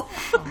 Neville.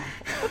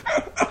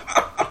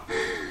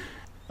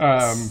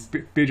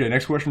 BJ,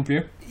 next question for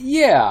you.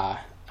 Yeah.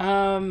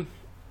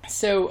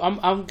 So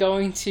I'm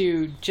going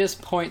to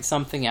just point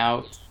something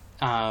out,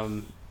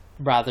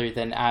 rather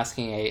than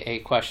asking a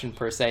question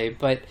per se.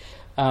 But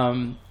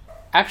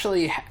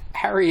actually,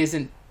 Harry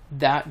isn't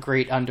that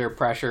great under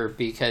pressure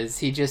because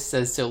he just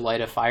says to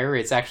light a fire.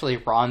 It's actually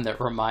Ron that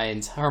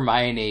reminds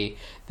Hermione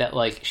that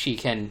like she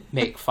can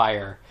make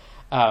fire,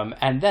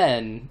 and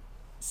then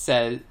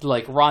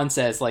Ron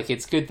says like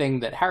it's a good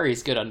thing that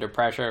Harry's good under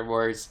pressure,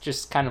 where it's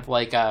just kind of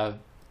like I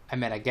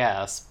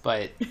guess,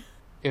 but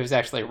it was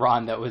actually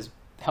Ron that was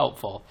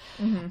helpful.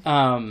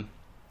 Mm-hmm.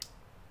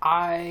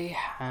 I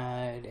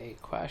had a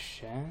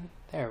question.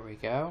 There we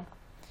go.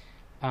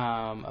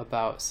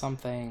 About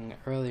something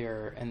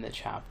earlier in the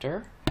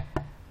chapter.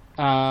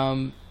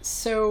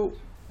 So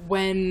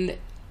when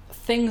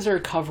things are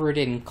covered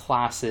in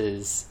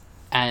classes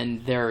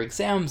and there are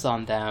exams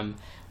on them,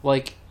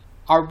 like,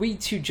 are we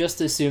to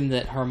just assume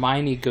that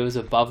Hermione goes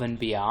above and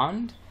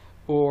beyond?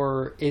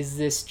 Or is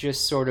this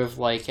just sort of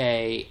like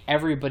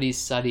everybody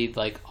studied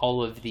like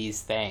all of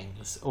these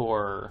things?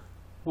 Or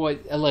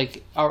what,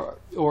 like,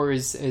 or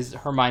is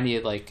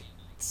Hermione like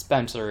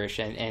Spencerish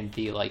and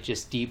the like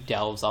just deep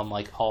delves on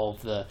like all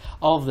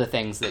of the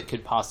things that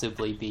could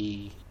possibly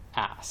be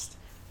asked?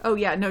 Oh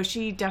yeah, no,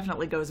 she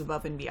definitely goes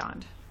above and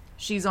beyond.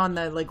 She's on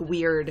the like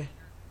weird,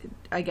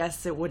 I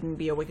guess it wouldn't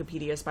be a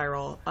Wikipedia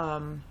spiral,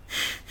 but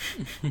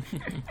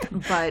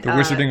the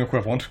wizarding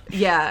equivalent.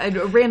 Yeah,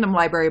 a random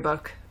library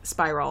book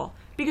spiral,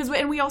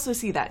 and we also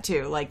see that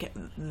too, like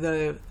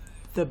the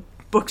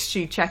books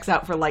she checks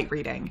out for light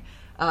reading.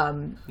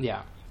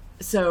 Yeah.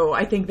 So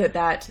I think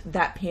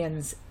that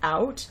pans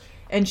out,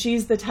 and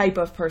she's the type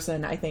of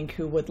person I think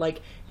who would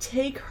like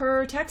take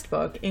her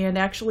textbook and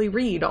actually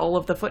read all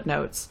of the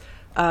footnotes,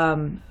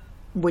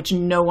 which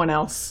no one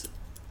else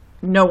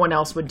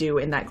would do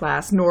in that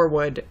class, nor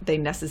would they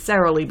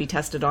necessarily be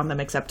tested on them,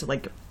 except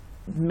like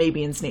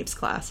maybe in Snape's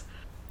class.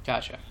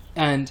 Gotcha.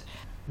 And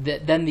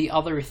then the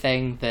other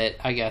thing that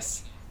I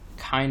guess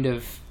kind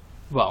of,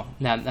 well,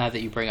 now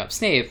that you bring up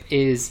Snape,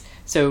 is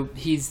so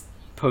he's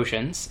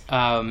potions,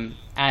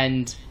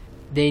 and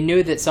they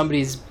know that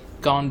somebody's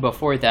gone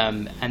before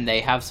them and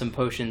they have some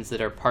potions that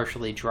are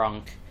partially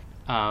drunk.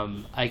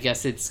 I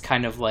guess it's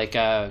kind of like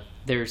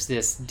there's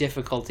this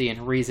difficulty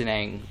in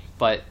reasoning,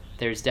 but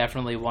there's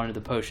definitely one of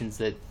the potions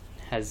that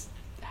has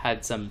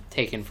had some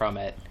taken from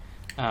it.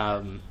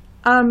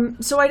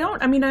 So I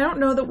don't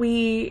know that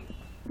we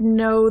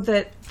know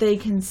that they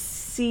can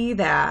see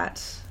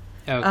that.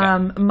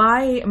 Okay.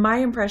 My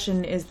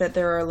impression is that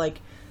there are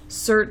like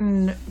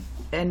certain,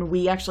 and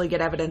we actually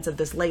get evidence of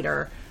this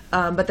later,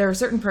 but there are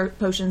certain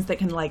potions that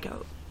can like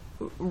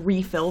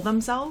refill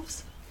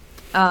themselves.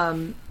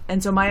 And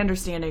so my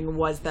understanding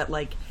was that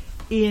like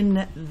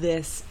in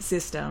this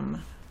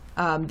system,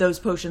 those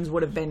potions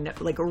would have been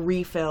like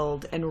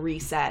refilled and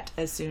reset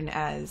as soon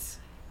as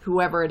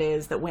whoever it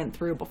is that went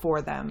through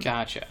before them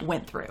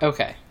went through.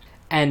 Okay.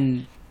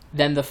 And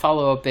then the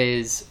follow-up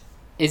is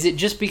it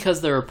just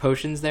because there are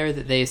potions there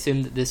that they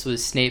assumed that this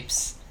was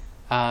Snape's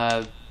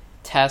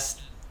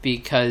test?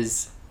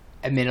 Because,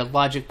 I mean, a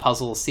logic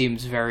puzzle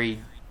seems very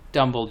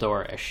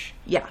Dumbledore-ish.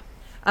 Yeah.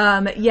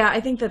 I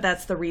think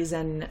that's the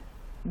reason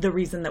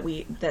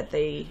that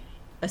they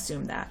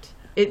assume that.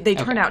 They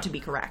turn out to be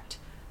correct.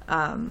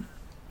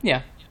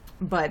 Yeah.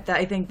 But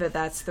I think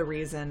that's the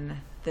reason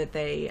that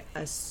they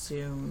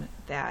assume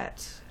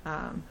that.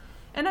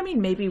 And I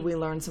mean, maybe we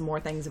learn some more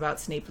things about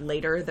Snape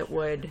later that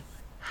would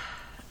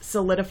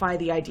solidify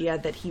the idea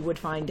that he would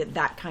find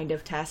that kind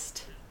of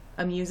test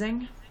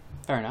amusing.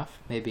 Fair enough.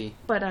 Maybe.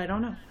 But I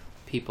don't know.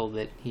 People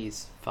that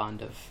he's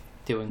fond of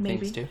doing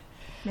things to.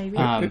 Maybe.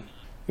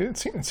 It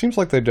seems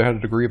like they had a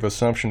degree of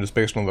assumption just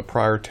based on the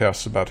prior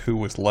tests about who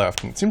was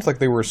left. And it seems like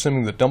they were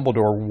assuming that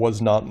Dumbledore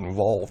was not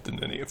involved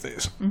in any of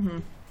these. Mm-hmm.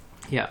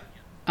 Yeah.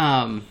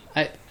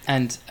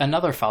 And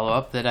another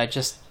follow-up that I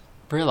just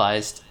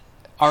realized,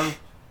 are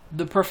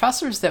the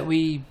professors that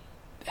we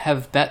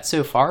have bet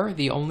so far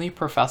the only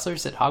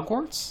professors at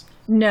Hogwarts?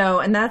 No,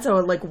 and that's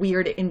a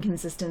weird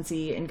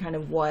inconsistency in kind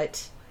of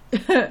what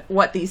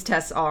what these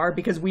tests are,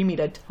 because we meet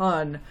a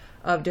ton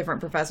of different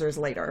professors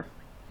later.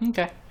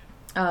 Okay.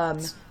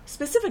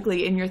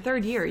 Specifically, in your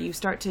third year,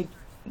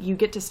 you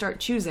get to start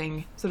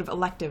choosing sort of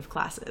elective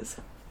classes.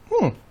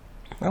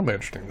 That'll be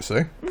interesting to see.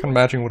 I can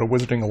imagine what a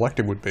wizarding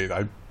elective would be.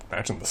 I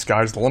imagine the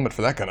sky's the limit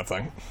for that kind of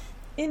thing.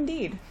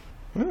 Indeed.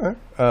 All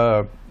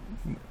right.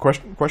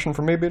 Question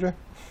for me, BJ?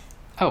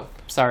 Oh,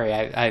 sorry,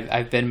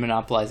 I've been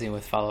monopolizing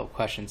with follow-up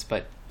questions,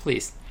 but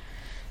please.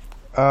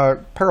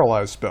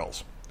 Paralyzed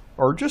spells,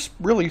 or just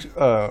really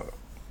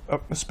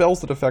spells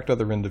that affect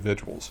other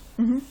individuals.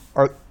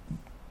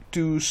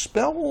 Do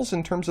spells,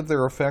 in terms of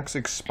their effects,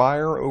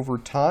 expire over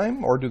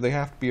time, or do they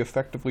have to be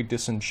effectively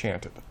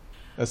disenchanted?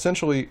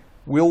 Essentially,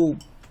 will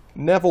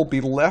Neville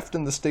be left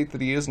in the state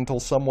that he is until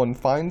someone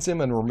finds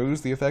him and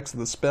removes the effects of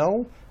the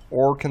spell,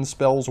 or can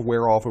spells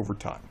wear off over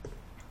time?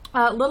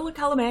 Little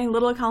column A,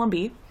 little column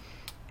B.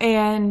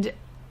 And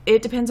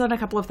it depends on a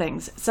couple of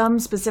things. Some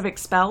specific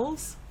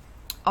spells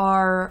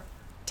are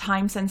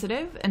time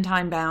sensitive and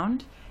time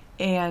bound,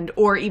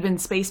 or even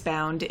space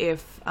bound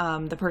if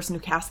the person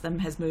who cast them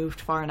has moved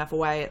far enough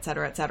away,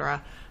 etc.,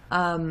 etc.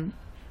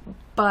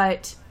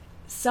 But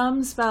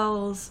some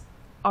spells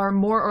are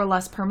more or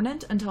less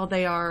permanent until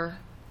they are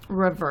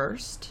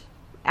reversed,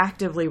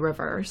 actively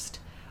reversed.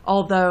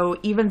 Although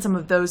even some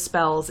of those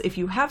spells, if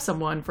you have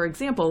someone, for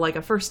example, like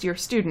a first-year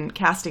student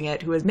casting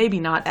it who is maybe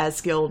not as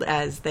skilled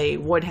as they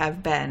would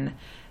have been,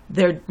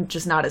 they're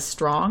just not as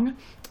strong.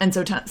 And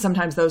so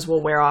sometimes those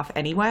will wear off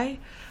anyway.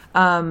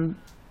 And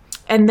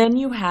then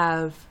you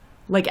have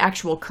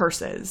actual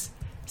curses,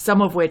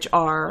 some of which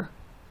are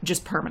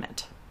just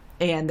permanent.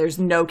 And there's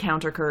no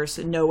counter curse,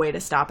 no way to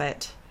stop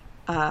it.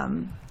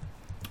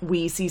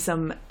 We see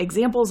some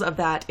examples of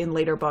that in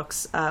later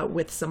books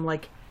with some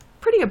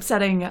pretty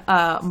upsetting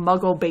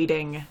muggle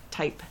baiting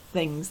type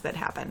things that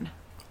happen.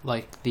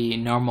 Like the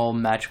normal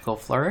magical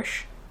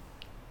flourish?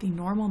 The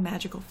normal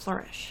magical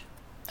flourish.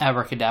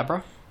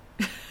 Abracadabra?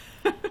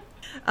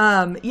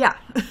 Yeah.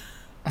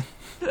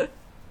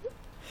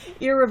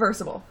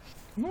 Irreversible.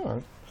 All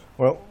right.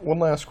 Well, one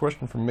last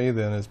question from me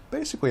then is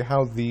basically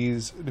how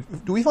these...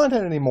 Do we find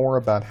out any more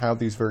about how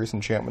these various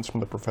enchantments from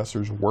the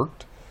professors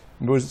worked?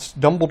 Was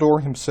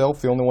Dumbledore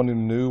himself the only one who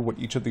knew what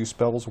each of these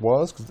spells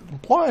was? Because it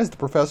implies the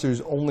professors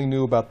only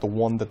knew about the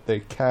one that they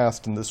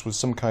cast, and this was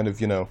some kind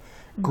of,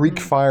 Greek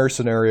fire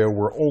scenario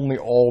where only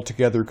all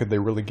together could they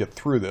really get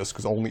through this,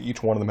 because only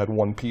each one of them had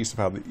one piece of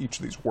how each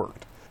of these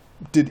worked.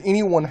 Did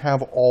anyone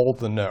have all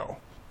the know?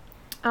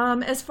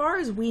 As far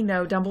as we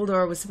know,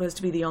 Dumbledore was supposed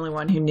to be the only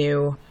one who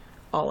knew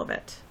all of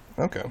it.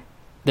 Okay.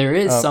 There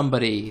is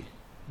somebody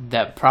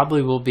that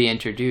probably will be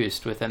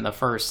introduced within the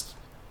first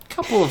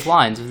couple of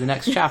lines of the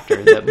next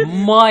chapter that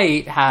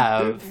might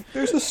have...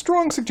 There's a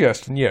strong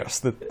suggestion, yes,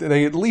 that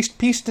they at least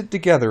pieced it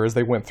together as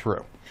they went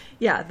through.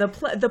 Yeah, the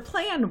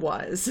plan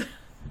was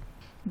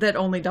that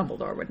only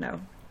Dumbledore would know.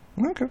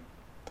 Okay.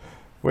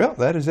 Well,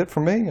 that is it for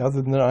me,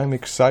 other than I'm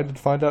excited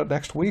to find out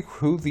next week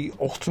who the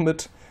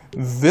ultimate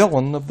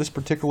villain of this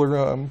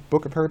particular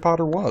book of Harry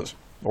Potter was,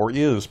 or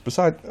is.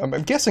 Besides, I'm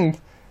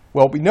guessing,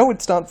 well, we know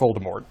it's not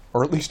Voldemort,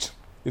 or at least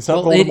it's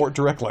not Voldemort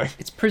directly.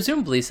 It's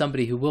presumably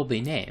somebody who will be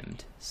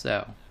named,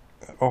 so...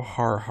 Oh,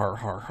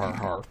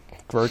 har.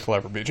 Very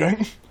clever,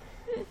 BJ.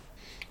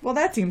 Well,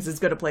 that seems as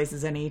good a place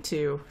as any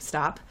to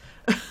stop.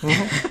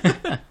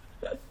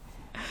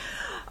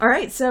 All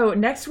right, so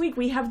next week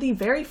we have the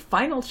very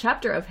final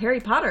chapter of Harry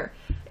Potter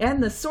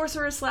and the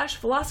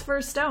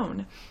Sorcerer/Philosopher's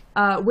Stone,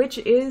 which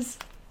is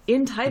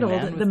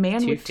entitled The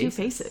Man with Two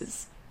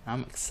Faces.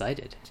 I'm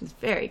excited. Which is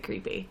very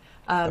creepy.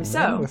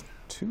 Man with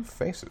Two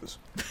Faces.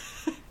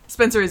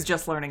 Spencer is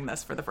just learning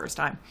this for the first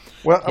time.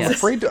 Well, I'm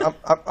afraid to...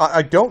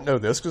 I don't know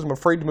this because I'm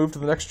afraid to move to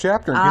the next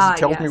chapter in case it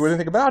tells me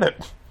anything about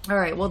it. All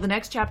right, well, the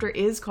next chapter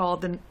is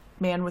called The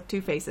Man with Two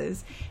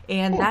Faces,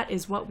 and that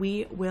is what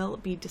we will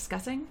be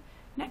discussing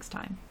next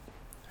time.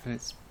 And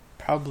it's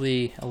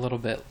probably a little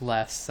bit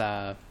less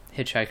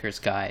Hitchhiker's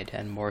Guide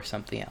and more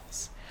something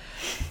else.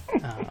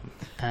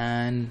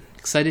 And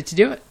excited to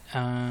do it.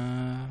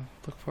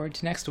 Look forward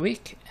to next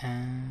week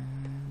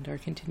and our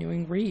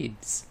continuing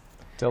reads.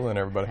 Till then,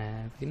 everybody.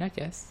 Have a good night,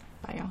 guys.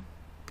 Bye, y'all.